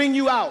 I'll bring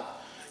you out.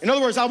 In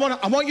other words, I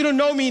want you to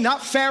know me,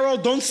 not Pharaoh.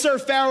 Don't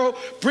serve Pharaoh.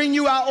 Bring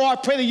you out. Oh, I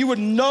pray that you would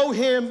know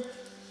him,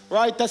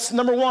 right? That's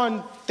number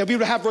 1, that we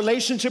would have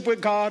relationship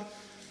with God.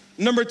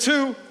 Number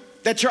 2,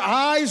 that your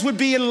eyes would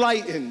be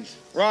enlightened,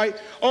 right?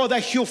 Oh,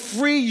 that he'll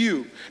free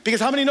you. Because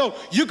how many know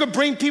you could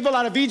bring people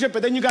out of Egypt,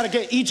 but then you got to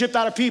get Egypt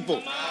out of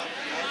people.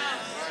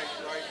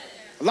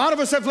 A lot of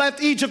us have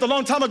left Egypt a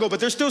long time ago, but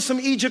there's still some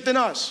Egypt in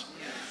us.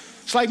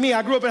 It's like me,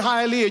 I grew up in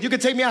Hialeah. You can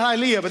take me out of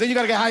Hialeah, but then you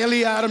gotta get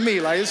Hialeah out of me.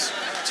 Like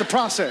it's a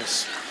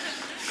process,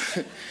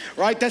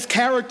 right? That's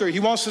character. He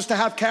wants us to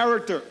have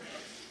character.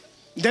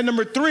 Then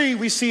number 3,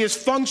 we see his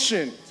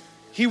function.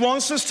 He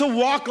wants us to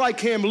walk like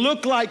him,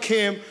 look like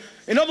him.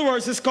 In other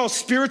words, it's called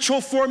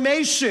spiritual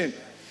formation.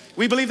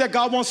 We believe that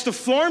God wants to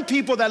form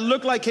people that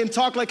look like him,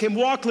 talk like him,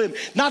 walk like him.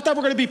 Not that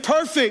we're gonna be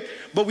perfect,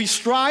 but we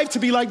strive to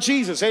be like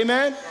Jesus,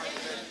 amen?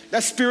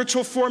 That's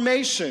spiritual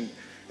formation.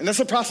 And that's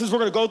a process we're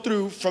gonna go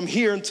through from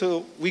here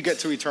until we get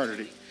to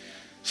eternity.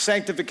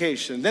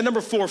 Sanctification. Then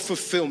number 4,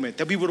 fulfillment.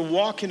 That we would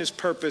walk in his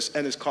purpose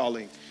and his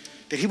calling.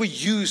 That he would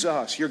use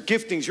us. Your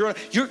giftings,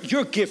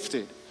 you're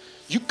gifted.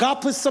 God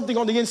put something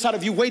on the inside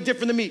of you way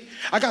different than me.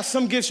 I got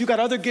some gifts, you got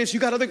other gifts,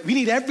 we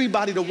need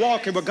everybody to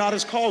walk in what God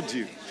has called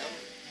you.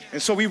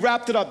 And so we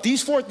wrapped it up.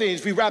 These 4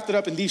 things, we wrapped it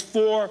up in these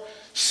 4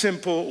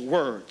 simple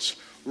words.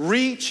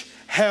 Reach,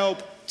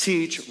 help,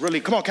 teach,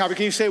 release. Come on, Calvary,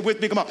 can you say it with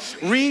me? Come on.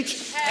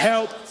 Reach,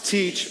 help,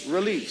 teach,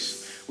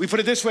 release. We put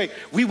it this way.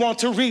 We want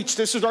to reach.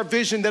 This is our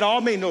vision, that all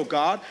may know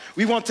God.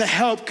 We want to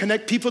help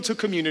connect people to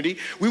community.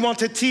 We want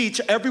to teach,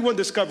 everyone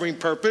discovering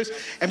purpose.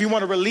 And we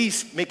want to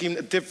release, making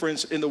a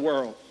difference in the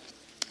world.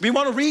 We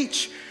want to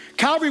reach.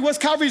 Calvary, what's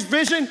Calvary's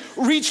vision?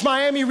 Reach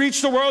Miami,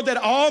 reach the world, that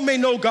all may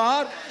know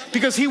God,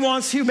 because he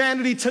wants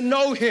humanity to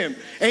know him.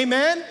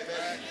 Amen? Amen.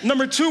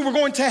 Number 2, we're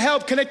going to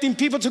help connecting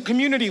people to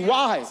community.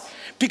 Why?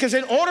 Because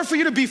in order for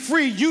you to be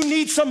free, you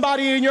need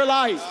somebody in your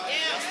life.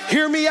 Yeah.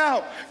 Hear me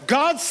out.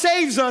 God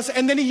saves us,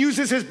 and then he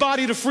uses his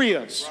body to free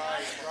us.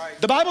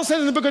 Right. The Bible says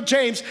in the book of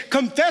James,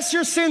 confess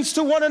your sins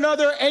to one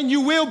another and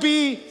you will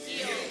be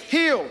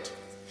healed.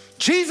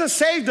 Jesus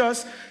saved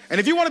us, and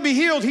if you want to be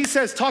healed, he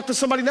says, talk to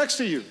somebody next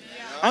to you.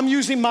 Yeah. I'm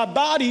using my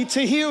body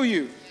to heal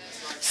you.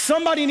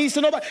 Somebody needs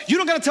to know about. You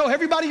don't got to tell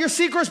everybody your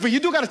secrets, but you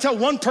do got to tell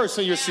one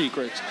person your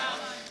secrets,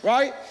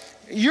 right?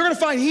 You're gonna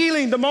find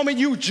healing the moment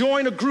you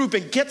join a group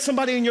and get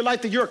somebody in your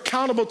life that you're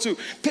accountable to.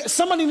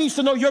 Somebody needs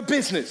to know your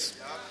business.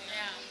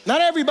 Not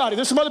everybody.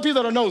 There's some other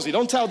people that are nosy.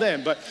 Don't tell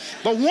them. But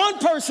one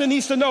person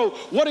needs to know,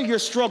 what are your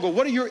struggles?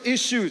 What are your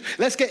issues?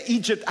 Let's get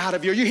Egypt out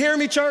of here. You hearing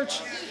me, church?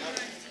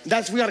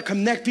 We gotta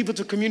connect people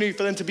to community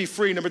for them to be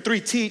free. Number 3,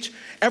 teach,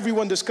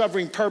 everyone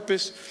discovering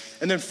purpose.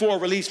 And then 4,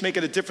 release,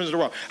 making a difference in the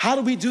world. How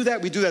do we do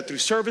that? We do that through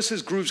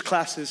services, groups,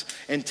 classes,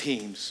 and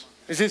teams.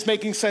 Is this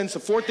making sense? The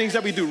 4 things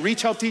that we do: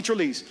 reach, help, teach,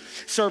 release.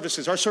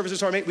 Services. Our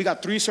services are made. We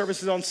got 3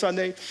 services on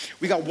Sunday.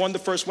 We got 1 the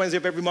first Wednesday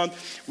of every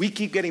month. We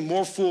keep getting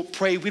more full.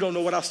 Pray. We don't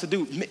know what else to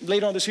do.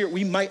 Later on this year,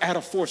 we might add a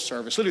 4th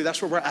service. Literally,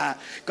 that's where we're at.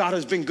 God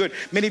has been good.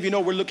 Many of you know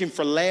we're looking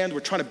for land. We're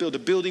trying to build a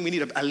building. We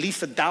need at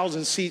least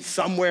 1,000 seats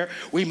somewhere.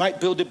 We might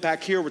build it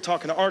back here. We're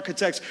talking to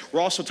architects. We're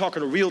also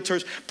talking to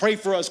realtors. Pray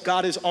for us.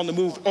 God is on the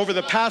move. Over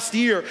the past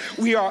year,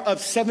 we are up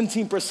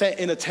 17%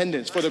 in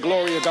attendance for the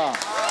glory of God.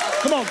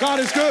 Come on, God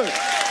is good.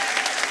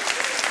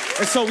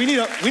 And so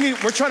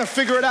we're trying to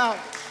figure it out.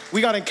 We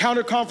got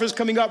Encounter Conference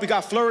coming up. We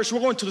got Flourish. We're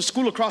going to the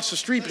school across the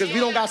street because we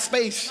don't got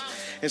space.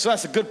 And so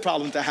that's a good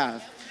problem to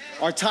have.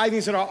 Our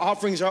tithings and our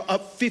offerings are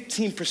up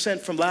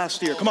 15% from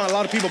last year. Come on, a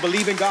lot of people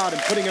believe in God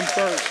and putting him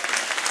first.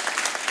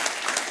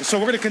 And so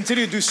we're going to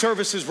continue to do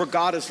services where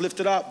God is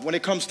lifted up. When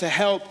it comes to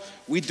help,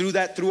 we do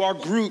that through our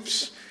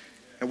groups.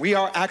 And we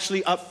are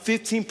actually up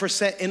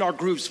 15% in our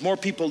groups. More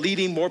people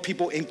leading, more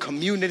people in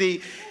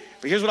community.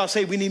 But here's what I'll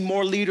say: we need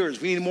more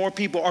leaders. We need more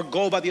people. Our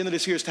goal by the end of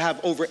this year is to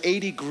have over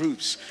 80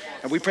 groups.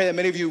 And we pray that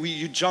many of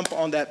you jump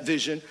on that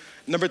vision.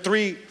 Number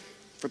 3,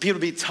 for people to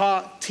be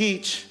taught,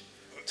 teach,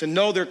 to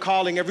know their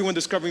calling, everyone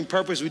discovering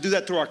purpose. We do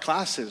that through our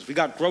classes. We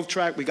got Growth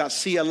Track, we got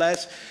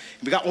CLS.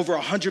 We got over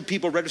 100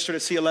 people registered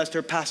at CLS.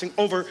 They're passing.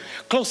 Over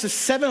close to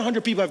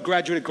 700 people have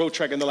graduated Growth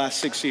Track in the last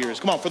 6 years.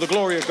 Come on, for the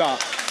glory of God.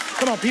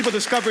 Come on, people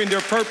discovering their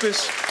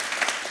purpose.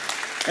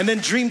 And then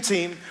Dream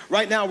Team.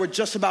 Right now, we're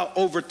just about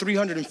over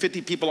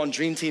 350 people on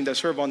Dream Team that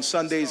serve on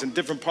Sundays in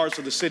different parts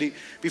of the city.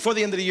 Before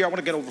the end of the year, I want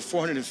to get over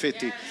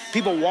 450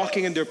 people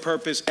walking in their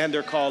purpose and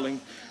their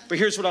calling. But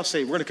here's what I'll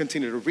say: we're going to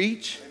continue to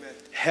reach,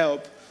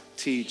 help,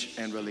 teach,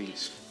 and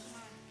release.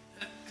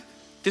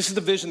 This is the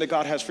vision that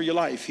God has for your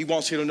life. He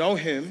wants you to know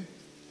him.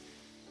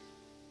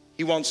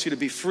 He wants you to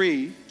be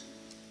free.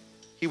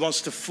 He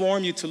wants to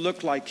form you to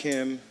look like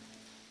him.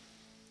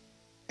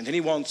 And then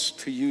he wants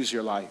to use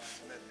your life.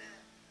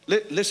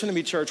 Listen to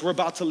me, church. We're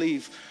about to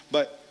leave,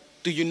 but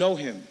do you know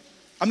him?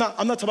 I'm not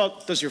talking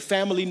about, does your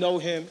family know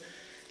him?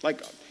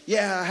 Like,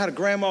 yeah, I had a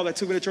grandma that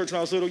took me to church when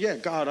I was little. Yeah,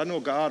 God, I know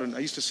God, and I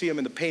used to see him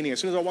in the painting.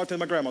 As soon as I walked into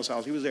my grandma's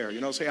house, he was there,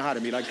 saying hi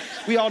to me. Like,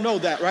 we all know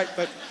that, right?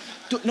 But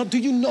do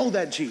you know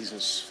that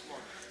Jesus?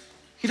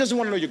 He doesn't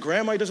want to know your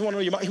grandma. He doesn't want to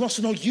know your mom. He wants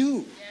to know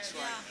you. That's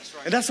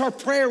right. And that's our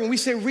prayer when we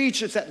say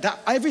reach. It's that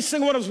every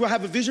single one of us will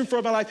have a vision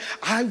for my life.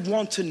 I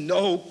want to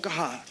know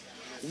God,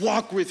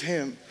 walk with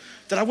him.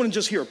 That I wouldn't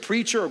just hear a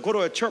preacher or go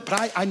to a church,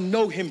 but I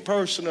know him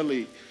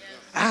personally.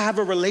 I have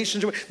a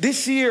relationship.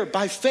 This year,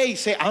 by faith,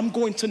 say, I'm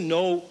going to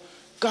know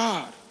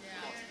God.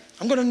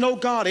 I'm going to know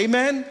God.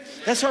 Amen?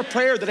 That's our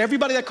prayer, that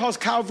everybody that calls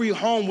Calvary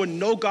home would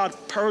know God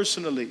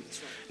personally.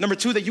 Number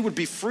 2, that you would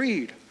be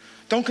freed.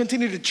 Don't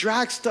continue to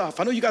drag stuff.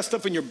 I know you got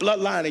stuff in your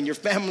bloodline and your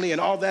family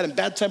and all that, and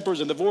bad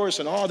tempers and divorce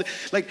and all that.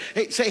 Like,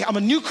 hey, say, I'm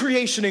a new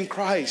creation in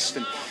Christ.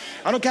 And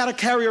I don't got to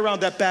carry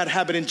around that bad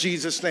habit in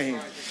Jesus' name.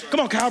 Come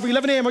on, Calvary,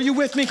 11 a.m., are you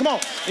with me? Come on.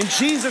 In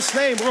Jesus'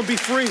 name, we're going to be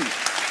free.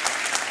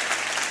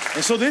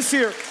 And so this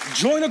year,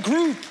 join a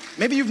group.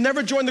 Maybe you've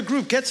never joined the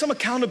group. Get some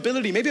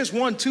accountability. Maybe it's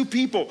 1, 2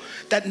 people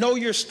that know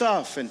your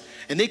stuff, and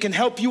they can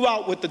help you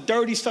out with the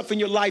dirty stuff in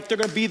your life. They're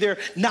going to be there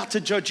not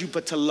to judge you,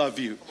 but to love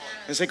you.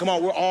 And say, come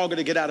on, we're all going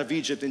to get out of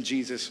Egypt in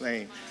Jesus'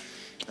 name.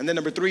 And then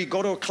number 3,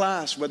 go to a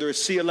class, whether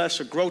it's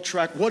CLS or Growth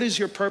Track. What is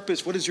your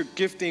purpose? What is your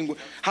gifting?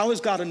 How has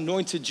God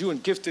anointed you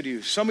and gifted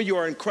you? Some of you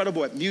are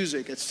incredible at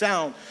music, at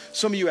sound.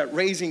 Some of you at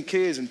raising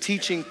kids and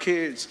teaching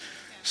kids.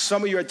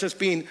 Some of you are just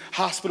being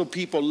hospital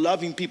people,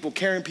 loving people,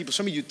 caring people.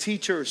 Some of you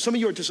teachers. Some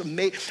of you are just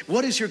amazing.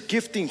 What is your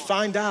gifting?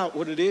 Find out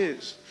what it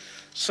is.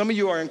 Some of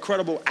you are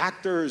incredible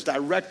actors,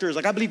 directors.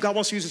 Like, I believe God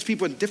wants to use his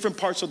people in different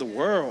parts of the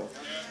world,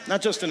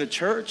 not just in the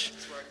church.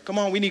 Come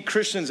on, we need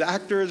Christians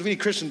actors, we need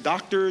Christian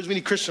doctors, we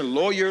need Christian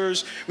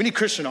lawyers, we need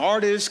Christian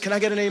artists. Can I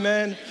get an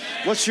amen?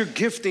 What's your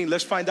gifting?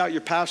 Let's find out your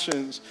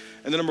passions.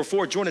 And then number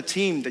 4, join a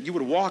team, that you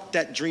would walk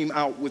that dream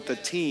out with the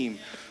team.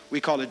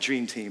 We call it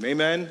Dream Team,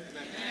 amen?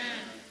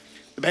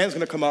 The band's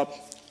gonna come up.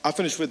 I'll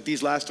finish with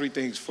these last 3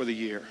 things for the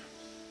year.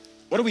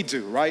 What do we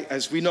do, right?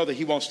 As we know that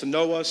he wants to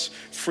know us,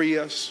 free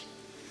us,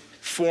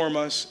 form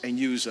us, and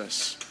use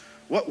us.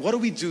 What do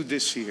we do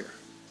this year?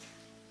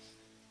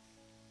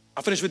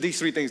 I'll finish with these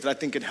 3 things that I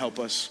think can help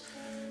us.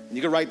 And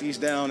you can write these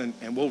down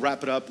and we'll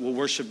wrap it up. We'll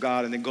worship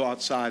God and then go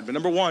outside. But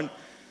number 1,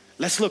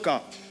 let's look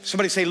up.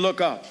 Somebody say,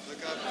 look up.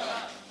 Look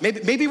up.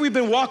 Maybe we've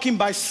been walking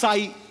by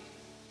sight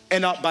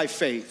and not by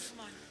faith.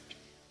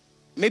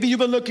 Maybe you've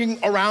been looking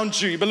around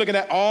you. You've been looking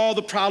at all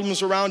the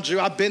problems around you.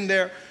 I've been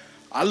there.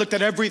 I looked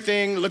at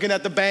everything, looking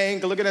at the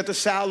bank, looking at the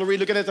salary,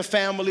 looking at the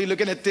family,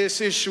 looking at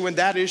this issue and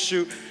that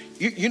issue.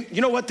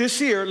 You know what? This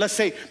year, let's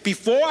say,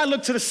 before I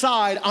look to the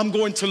side, I'm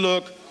going to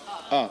look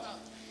up.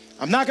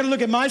 I'm not going to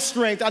look at my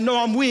strength. I know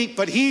I'm weak,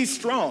 but he's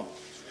strong.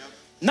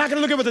 I'm not going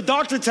to look at what the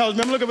doctor tells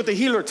me. I'm going to look at what the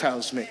healer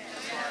tells me.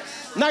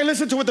 I'm not going to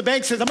listen to what the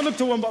bank says. I'm going to look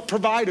to what the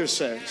provider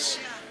says.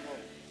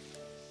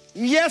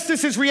 Yes,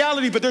 this is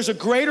reality, but there's a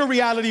greater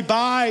reality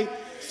by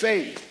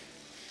faith.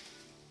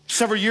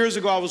 Several years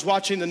ago, I was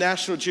watching the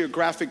National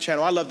Geographic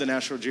Channel. I love the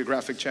National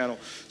Geographic Channel,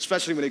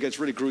 especially when it gets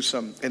really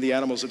gruesome and the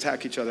animals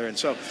attack each other. And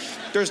so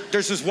there's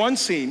this one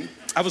scene,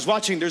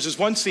 there's this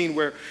one scene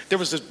where there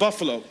was this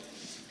buffalo.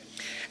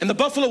 And the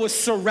buffalo was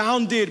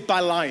surrounded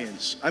by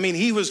lions. I mean,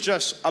 he was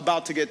just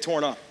about to get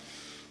torn up.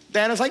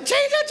 Dana's like,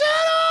 change the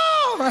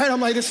channel! Right? I'm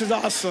like, this is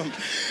awesome,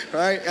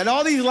 right? And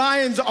all these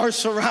lions are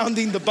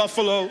surrounding the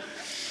buffalo.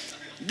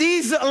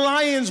 These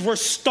lions were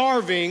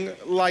starving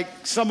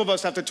like some of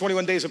us after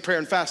 21 days of prayer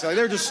and fasting. Like,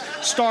 they're just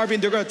starving.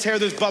 They're going to tear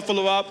this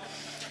buffalo up.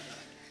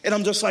 And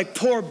I'm just like,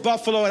 poor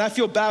buffalo. And I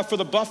feel bad for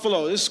the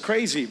buffalo. This is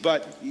crazy.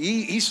 But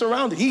he's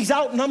surrounded. He's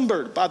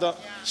outnumbered by the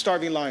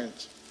starving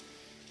lions.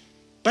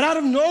 But out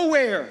of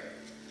nowhere,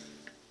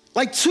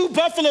 like 2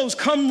 buffaloes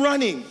come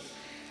running.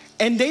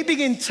 And they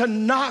begin to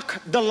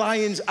knock the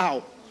lions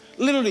out.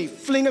 Literally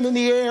fling them in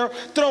the air,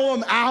 throw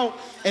them out.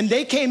 And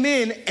they came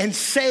in and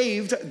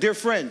saved their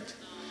friend.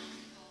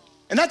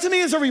 And that to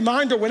me is a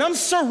reminder, when I'm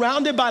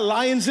surrounded by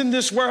lions in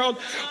this world,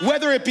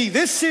 whether it be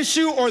this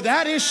issue or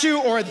that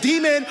issue or a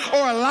demon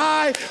or a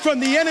lie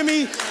from the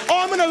enemy,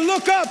 I'm gonna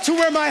look up to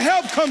where my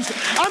help comes.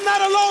 I'm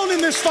not alone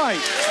in this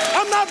fight.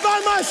 I'm not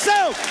by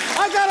myself.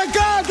 I got a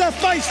God that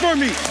fights for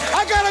me.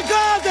 I got a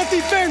God that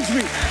defends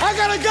me. I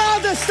got a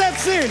God that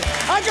steps in.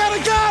 I got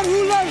a God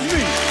who loves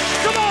me.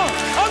 Come on,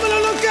 I'm gonna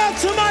look out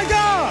to my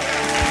God.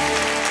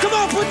 Come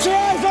on, put your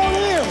eyes on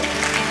him.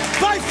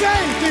 By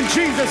faith in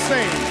Jesus'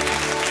 name.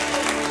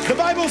 The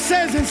Bible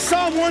says in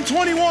Psalm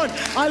 121,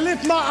 I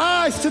lift my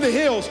eyes to the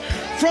hills.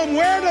 From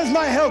where does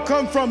my help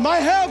come from? My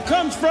help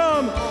comes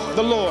from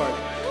the Lord,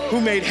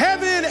 who made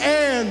heaven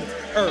and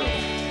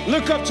earth.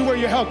 Look up to where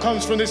your help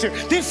comes from this year.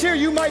 This year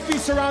you might be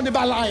surrounded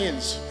by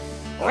lions.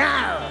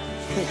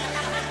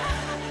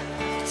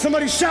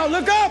 Somebody shout,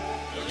 look up.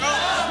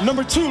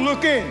 Number 2,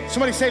 look in.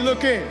 Somebody say,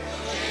 look in.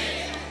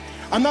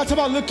 I'm not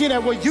talking about looking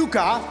at what you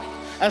got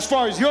as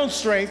far as your own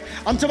strength.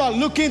 I'm talking about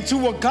look into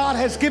what God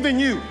has given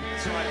you.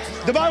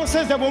 The Bible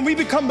says that when we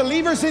become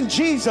believers in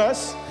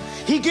Jesus,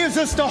 he gives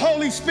us the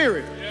Holy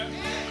Spirit.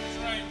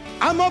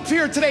 I'm up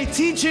here today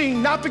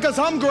teaching not because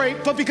I'm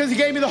great, but because he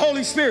gave me the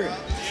Holy Spirit.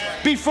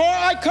 Before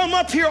I come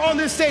up here on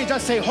this stage, I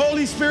say,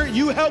 Holy Spirit,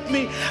 you help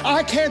me.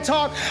 I can't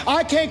talk.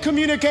 I can't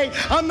communicate.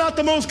 I'm not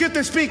the most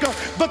gifted speaker,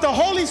 but the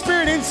Holy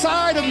Spirit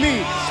inside of me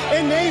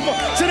enable.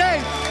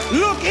 Today,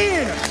 look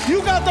in.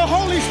 You got the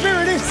Holy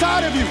Spirit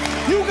inside of you.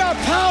 You got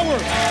power.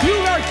 You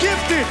are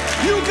gifted.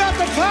 You got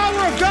the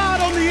power of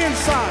God on the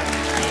inside.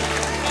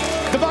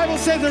 The Bible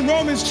says in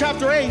Romans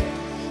chapter 8,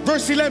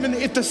 verse 11,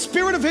 if the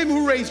spirit of him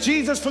who raised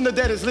Jesus from the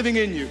dead is living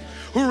in you,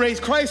 who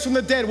raised Christ from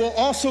the dead will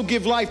also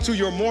give life to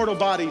your mortal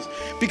bodies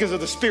because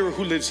of the Spirit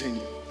who lives in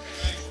you.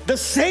 The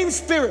same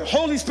Spirit,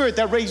 Holy Spirit,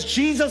 that raised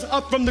Jesus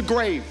up from the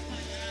grave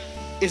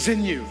is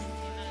in you.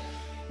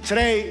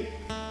 Today,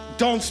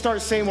 don't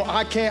start saying, well,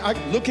 I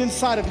can't. Look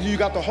inside of you. You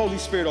got the Holy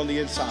Spirit on the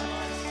inside.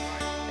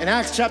 In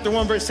Acts chapter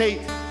 1, verse 8,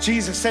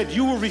 Jesus said,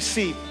 you will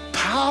receive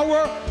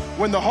power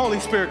when the Holy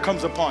Spirit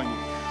comes upon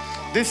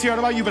you. This year, I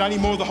don't know about you, but I need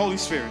more of the Holy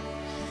Spirit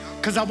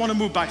because I want to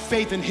move by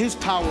faith in his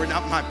power,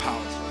 not my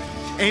power.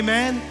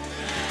 Amen.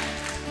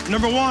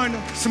 Number 1,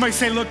 somebody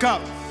say, look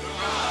up.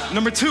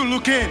 Number 2,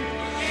 look in.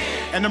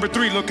 And number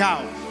 3, look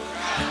out.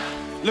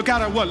 Look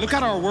out at what? Look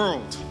at our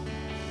world.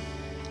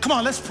 Come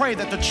on, let's pray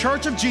that the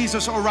church of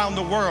Jesus around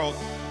the world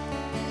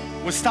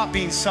would stop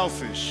being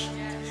selfish.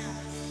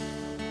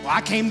 Well, I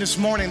came this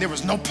morning, there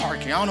was no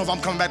parking. I don't know if I'm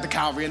coming back to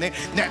Calvary, and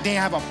they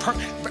have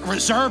a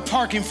reserved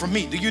parking for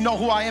me. Do you know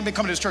who I am? Been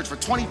coming to this church for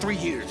 23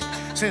 years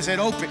since it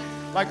opened.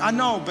 Like, I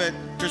know, but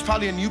there's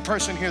probably a new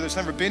person here that's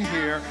never been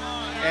here.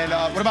 And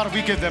what about if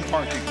we give them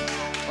parking,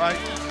 right?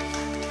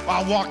 Well,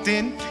 I walked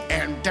in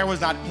and there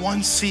was not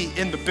one seat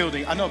in the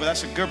building. I know, but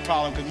that's a good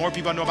problem because more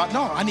people know about,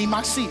 no, I need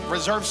my seat,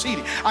 reserved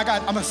seating.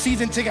 I'm a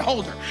season ticket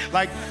holder.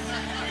 Like,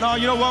 no,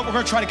 you know what? We're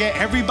gonna try to get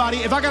everybody.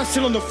 If I gotta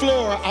sit on the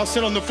floor, I'll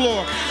sit on the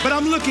floor. But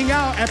I'm looking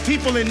out at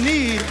people in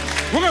need.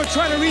 We're gonna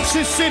try to reach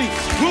this city.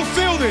 We'll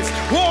fill this.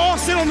 We'll all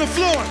sit on the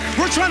floor.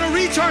 We're trying to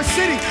reach our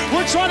city.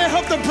 We're trying to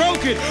help the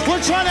broken.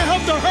 We're trying to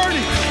help the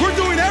hurting. We're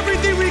doing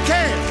everything we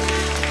can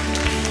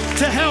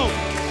to help.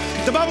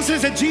 The Bible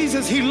says that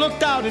Jesus, he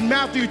looked out in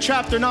Matthew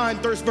chapter 9,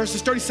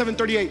 verses 37,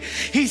 38.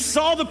 He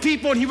saw the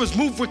people and he was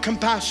moved with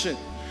compassion.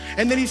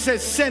 And then he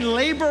says, send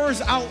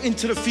laborers out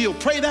into the field.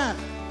 Pray that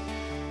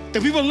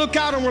people look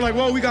out and we're like,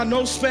 whoa, we got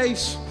no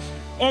space.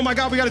 Oh my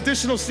God, we got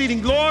additional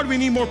seating. Lord, we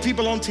need more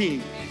people on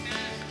team.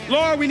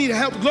 Lord, we need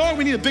help. Lord,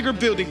 we need a bigger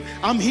building.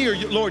 I'm here,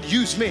 Lord,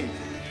 use me.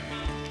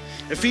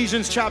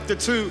 Ephesians chapter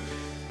 2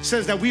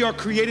 says that we are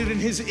created in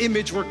his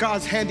image. We're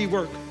God's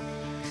handiwork.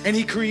 And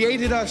he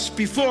created us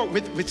before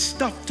with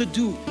stuff to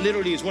do,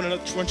 literally is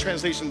one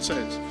translation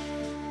says.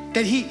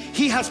 That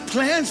he has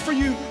plans for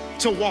you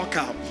to walk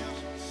out.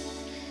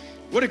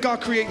 What did God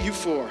create you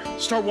for?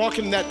 Start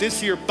walking in that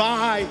this year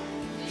by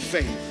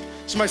faith.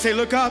 Somebody say,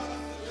 look up,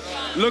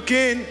 look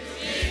in,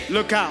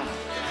 look out.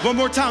 One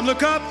more time,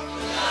 look up,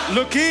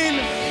 look in,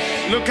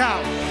 look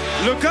out.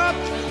 Look up,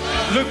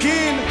 look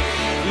in,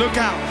 look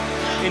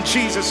out. In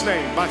Jesus'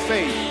 name, by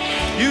faith.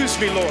 Use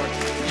me, Lord.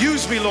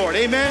 Use me, Lord.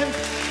 Amen.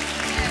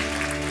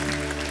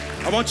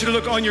 I want you to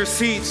look on your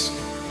seats.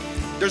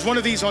 There's one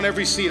of these on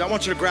every seat. I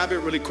want you to grab it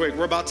really quick.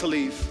 We're about to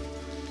leave.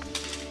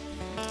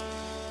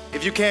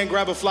 If you can,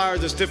 grab a flyer.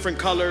 There's different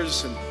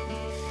colors. And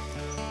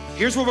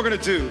here's what we're gonna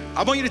do.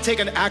 I want you to take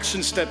an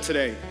action step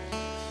today.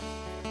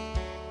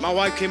 My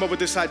wife came up with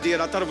this idea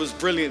and I thought it was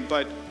brilliant,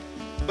 but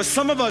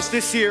some of us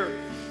this year,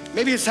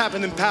 maybe it's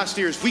happened in past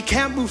years, we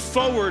can't move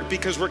forward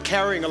because we're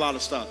carrying a lot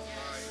of stuff.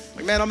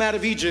 Like, man, I'm out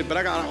of Egypt, but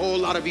I got a whole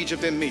lot of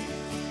Egypt in me.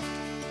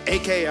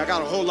 AKA, I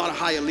got a whole lot of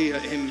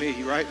Hialeah in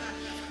me, right?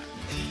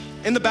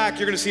 In the back,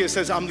 you're gonna see it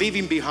says, I'm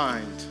leaving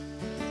behind.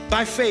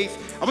 By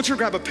faith, I want you to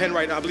grab a pen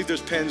right now. I believe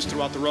there's pens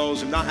throughout the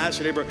rows. And not ask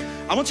your neighbor,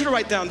 I want you to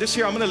write down, this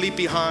year I'm gonna leave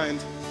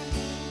behind.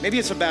 Maybe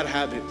it's a bad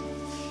habit.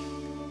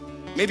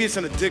 Maybe it's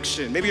an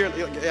addiction. Maybe I'm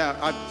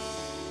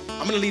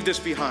gonna leave this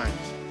behind.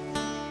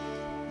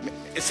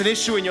 It's an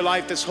issue in your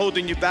life that's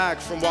holding you back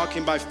from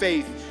walking by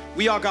faith.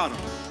 We all got them.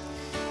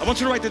 I want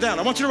you to write that down.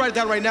 I want you to write it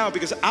down right now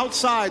because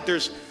outside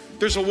there's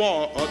a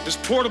wall, this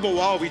portable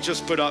wall we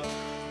just put up.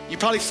 You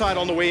probably saw it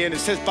on the way in. It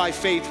says by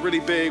faith really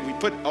big. We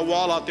put a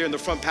wall out there in the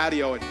front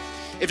patio. And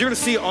if you're gonna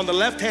see on the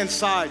left-hand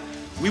side,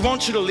 we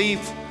want you to leave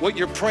what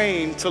you're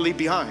praying to leave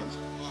behind.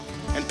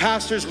 And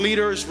pastors,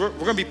 leaders, we're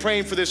gonna be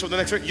praying for this over the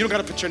next week. You don't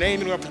gotta put your name,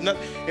 you don't gotta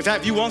put, in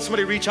fact, if you want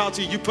somebody to reach out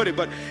to you, you put it,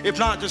 but if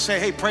not, just say,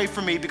 hey, pray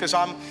for me because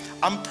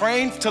I'm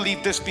praying to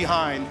leave this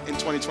behind in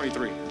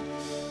 2023.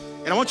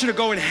 And I want you to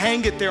go and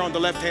hang it there on the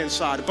left-hand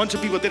side. A bunch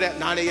of people did it at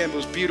 9 a.m., it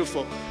was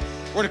beautiful.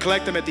 We're gonna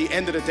collect them at the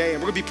end of the day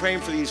and we're gonna be praying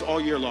for these all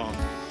year long.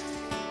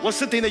 What's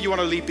the thing that you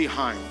wanna leave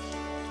behind?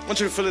 I want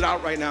you to fill it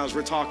out right now as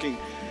we're talking.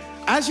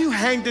 As you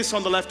hang this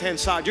on the left-hand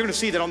side, you're gonna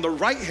see that on the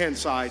right-hand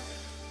side,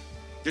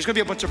 there's gonna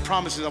be a bunch of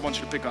promises I want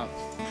you to pick up.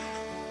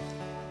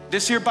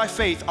 This year by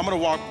faith, I'm gonna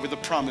walk with a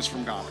promise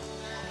from God.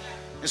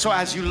 And so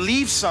as you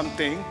leave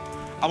something,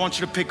 I want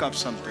you to pick up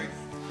something.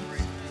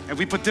 And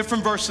we put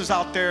different verses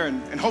out there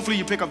and hopefully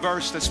you pick a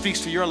verse that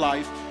speaks to your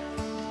life.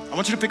 I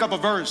want you to pick up a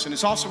verse and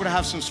it's also gonna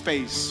have some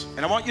space.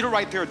 And I want you to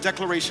write there a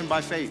declaration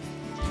by faith.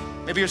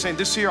 Maybe you're saying,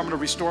 this year I'm gonna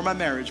restore my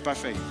marriage by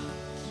faith.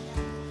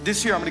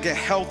 This year I'm gonna get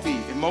healthy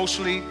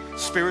emotionally,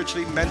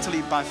 spiritually,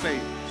 mentally by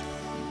faith.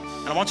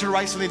 And I want you to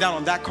write something down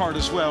on that card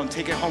as well and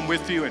take it home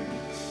with you and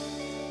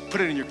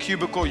put it in your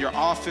cubicle, your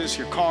office,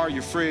 your car,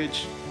 your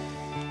fridge.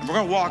 And we're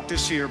gonna walk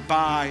this year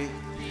by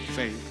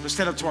faith. Let's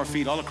stand up to our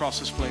feet all across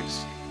this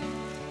place.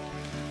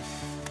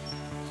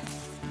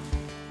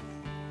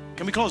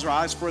 Can we close our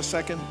eyes for a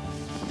second?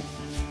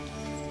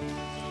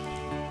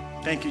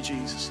 Thank you,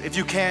 Jesus. If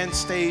you can,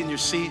 stay in your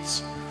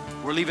seats.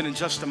 We're leaving in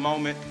just a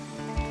moment.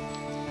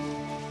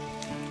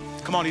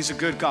 Come on, he's a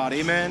good God,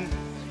 amen?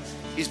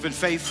 He's been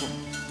faithful.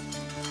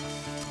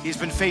 He's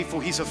been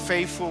faithful. He's a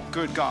faithful,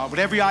 good God. With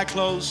every eye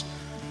closed,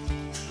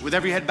 with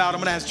every head bowed,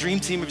 I'm gonna ask Dream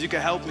Team if you could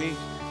help me.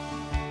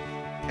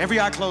 Every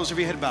eye closed,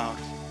 every head bowed.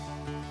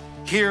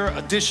 Here,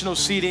 additional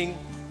seating,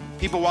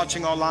 people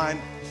watching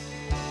online.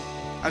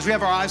 As we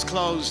have our eyes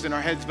closed and our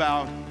heads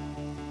bowed,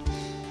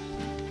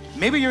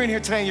 maybe you're in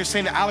here today and you're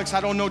saying to Alex, I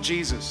don't know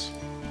Jesus.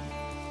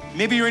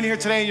 Maybe you're in here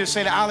today and you're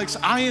saying to Alex,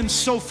 I am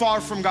so far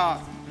from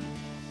God.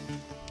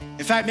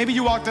 In fact, maybe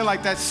you walked in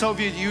like that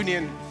Soviet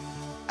Union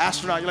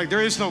astronaut. You're like,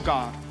 there is no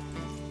God.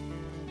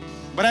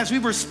 But as we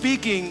were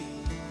speaking,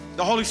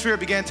 the Holy Spirit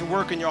began to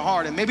work in your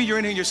heart. And maybe you're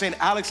in here and you're saying,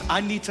 Alex,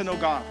 I need to know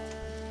God.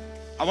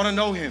 I want to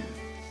know him.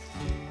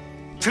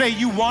 Today,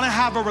 you want to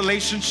have a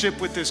relationship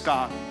with this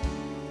God.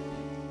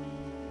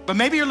 But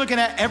maybe you're looking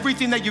at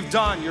everything that you've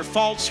done, your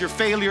faults, your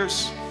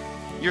failures,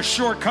 your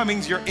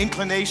shortcomings, your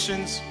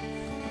inclinations.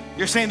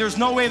 You're saying there's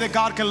no way that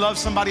God can love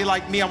somebody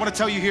like me. I want to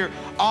tell you here,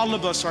 all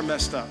of us are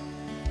messed up.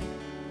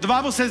 The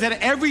Bible says that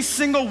every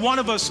single one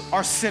of us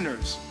are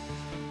sinners.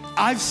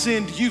 I've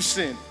sinned, you've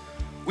sinned.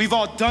 We've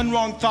all done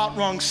wrong, thought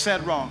wrong,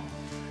 said wrong.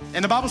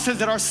 And the Bible says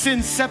that our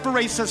sin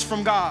separates us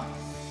from God.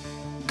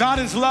 God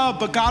is love,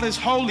 but God is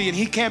holy and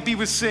he can't be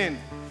with sin.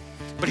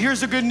 But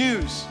here's the good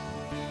news.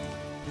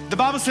 The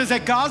Bible says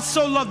that God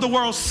so loved the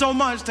world so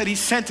much that he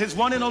sent his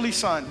one and only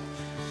son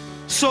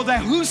so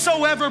that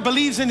whosoever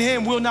believes in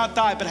him will not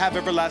die but have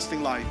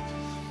everlasting life.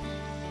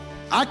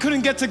 I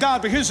couldn't get to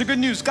God, but here's the good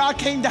news. God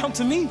came down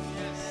to me.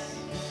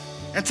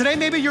 And today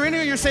maybe you're in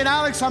here, you're saying,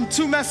 Alex, I'm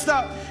too messed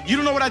up. You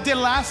don't know what I did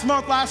last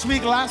month, last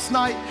week, last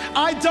night.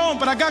 I don't,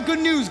 but I got good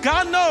news.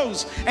 God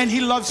knows, and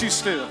he loves you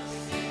still.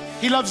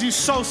 He loves you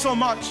so, so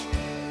much.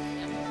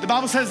 The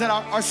Bible says that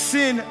our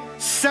sin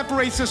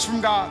separates us from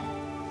God.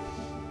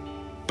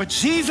 But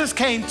Jesus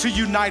came to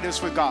unite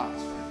us with God.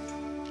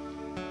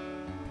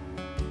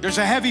 There's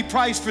a heavy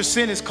price for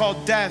sin, it's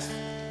called death.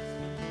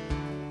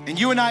 And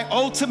you and I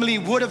ultimately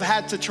would have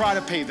had to try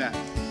to pay that.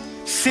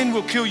 Sin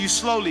will kill you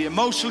slowly,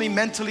 emotionally,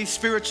 mentally,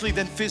 spiritually,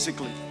 then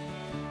physically.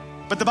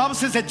 But the Bible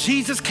says that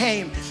Jesus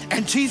came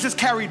and Jesus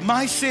carried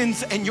my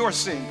sins and your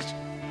sins.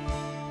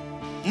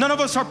 None of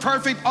us are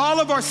perfect.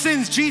 All of our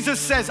sins, Jesus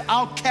says,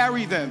 I'll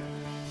carry them.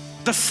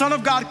 The Son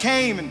of God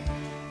came and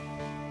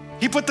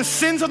he put the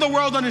sins of the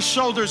world on his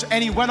shoulders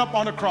and he went up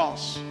on a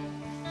cross.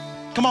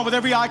 Come on, with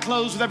every eye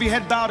closed, with every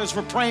head bowed as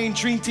we're praying,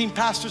 Dream Team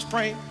pastors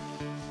praying.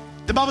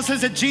 The Bible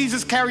says that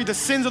Jesus carried the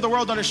sins of the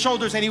world on his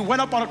shoulders and he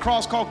went up on a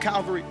cross called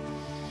Calvary.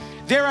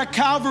 There at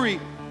Calvary,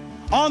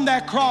 on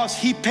that cross,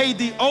 he paid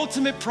the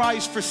ultimate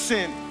price for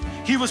sin.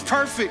 He was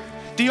perfect,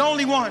 the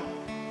only one.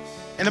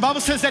 And the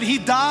Bible says that he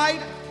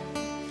died.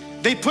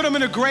 They put him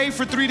in a grave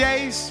for 3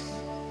 days.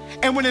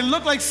 And when it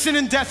looked like sin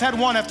and death had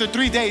won, after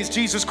 3 days,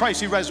 Jesus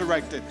Christ, he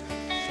resurrected.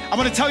 I'm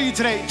gonna tell you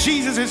today,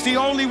 Jesus is the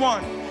only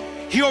one.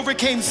 He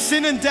overcame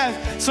sin and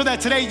death so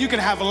that today you can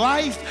have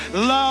life,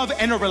 love,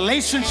 and a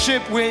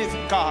relationship with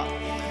God.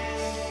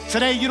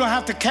 Today you don't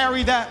have to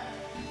carry that.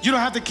 You don't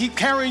have to keep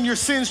carrying your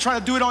sins, trying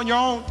to do it on your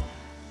own.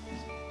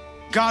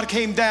 God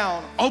came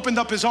down, opened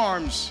up his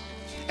arms,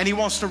 and he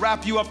wants to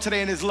wrap you up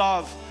today in his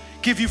love,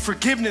 give you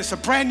forgiveness, a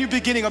brand new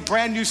beginning, a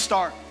brand new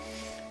start.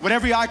 With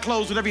every eye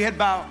closed, with every head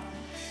bowed.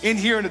 In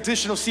here, in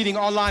additional seating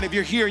online, if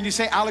you're here and you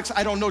say, Alex,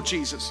 I don't know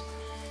Jesus.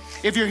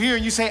 If you're here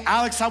and you say,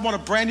 Alex, I want a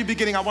brand new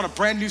beginning, I want a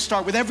brand new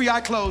start, with every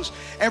eye closed,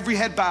 every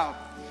head bowed.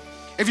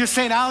 If you're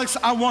saying, Alex,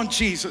 I want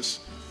Jesus.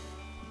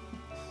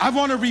 I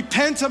want to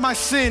repent of my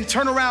sin,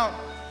 turn around,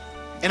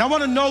 and I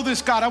want to know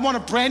this God. I want a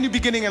brand new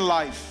beginning in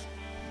life.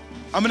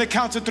 I'm gonna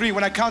count to 3.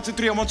 When I count to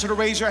 3, I want you to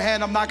raise your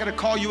hand. I'm not gonna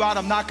call you out.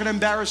 I'm not gonna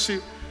embarrass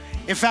you.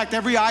 In fact,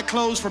 every eye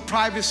closed for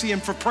privacy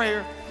and for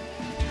prayer.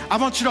 I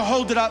want you to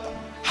hold it up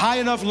high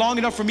enough, long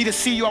enough for me to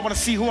see you. I want to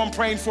see who I'm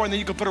praying for, and then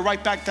you can put it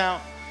right back down.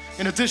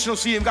 In additional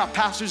seeing, we've got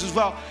pastors as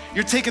well.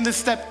 You're taking this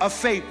step of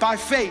faith. By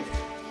faith,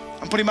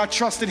 I'm putting my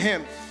trust in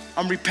him.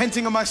 I'm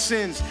repenting of my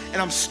sins,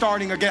 and I'm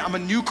starting again. I'm a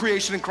new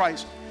creation in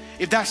Christ.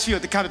 If that's you,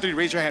 at the count of 3,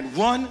 raise your hand.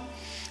 1,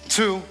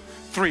 2,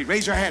 3.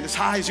 Raise your hand as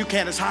high as you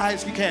can, as high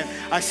as you can.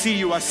 I see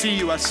you, I see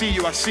you, I see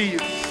you, I see you.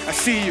 I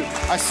see you,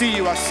 I see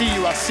you, I see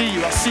you, I see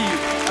you, I see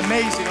you.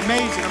 Amazing,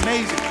 amazing,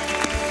 amazing.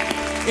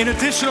 In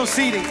additional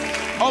seating,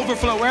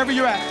 overflow, wherever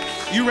you're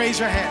at, you raise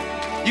your hand.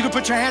 You can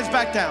put your hands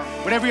back down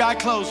with every eye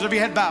closed, with every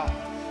head bowed.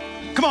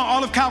 Come on,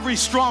 all of Calvary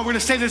strong. We're gonna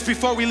say this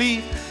before we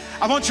leave.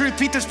 I want you to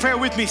repeat this prayer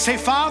with me. Say,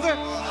 Father,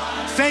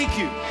 thank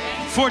you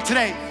for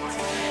today.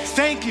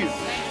 Thank you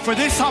for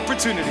this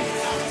opportunity.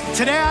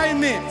 Today I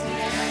admit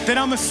that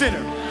I'm a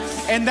sinner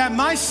and that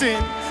my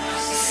sin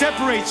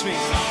separates me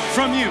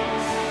from you.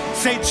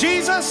 Say,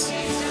 Jesus,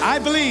 I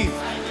believe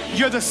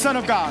you're the Son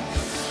of God,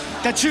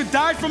 that you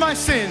died for my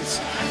sins,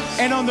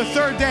 and on the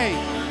 3rd day,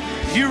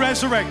 you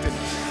resurrected.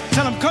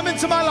 Tell him, come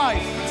into my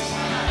life,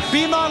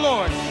 be my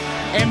Lord,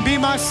 and be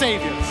my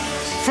Savior.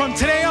 From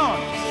today on,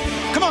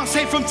 come on,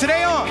 say, from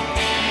today on,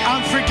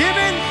 I'm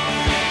forgiven,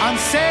 I'm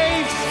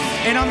saved,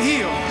 and I'm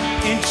healed.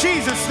 In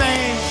Jesus'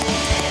 name,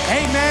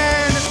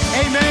 amen,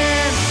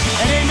 amen,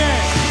 and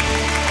amen.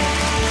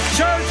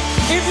 Church,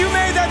 if you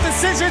made that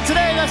decision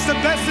today, that's the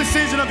best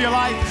decision of your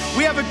life.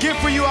 We have a gift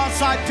for you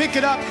outside. Pick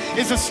it up.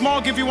 It's a small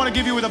gift we want to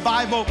give you with a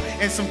Bible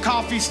and some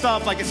coffee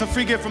stuff. Like, it's a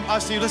free gift from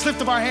us to you. Let's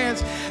lift up our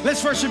hands.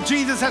 Let's worship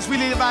Jesus as we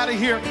leave out of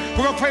here.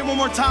 We're going to pray one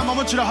more time. I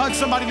want you to hug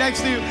somebody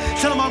next to you.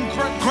 Tell them I'm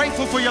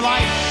grateful for your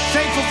life,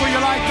 thankful for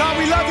your life. God,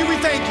 we love you. We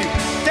thank you.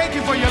 Thank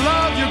you for your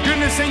love, your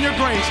goodness, and your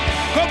grace.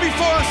 Go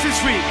before us this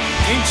week.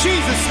 In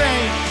Jesus'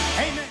 name.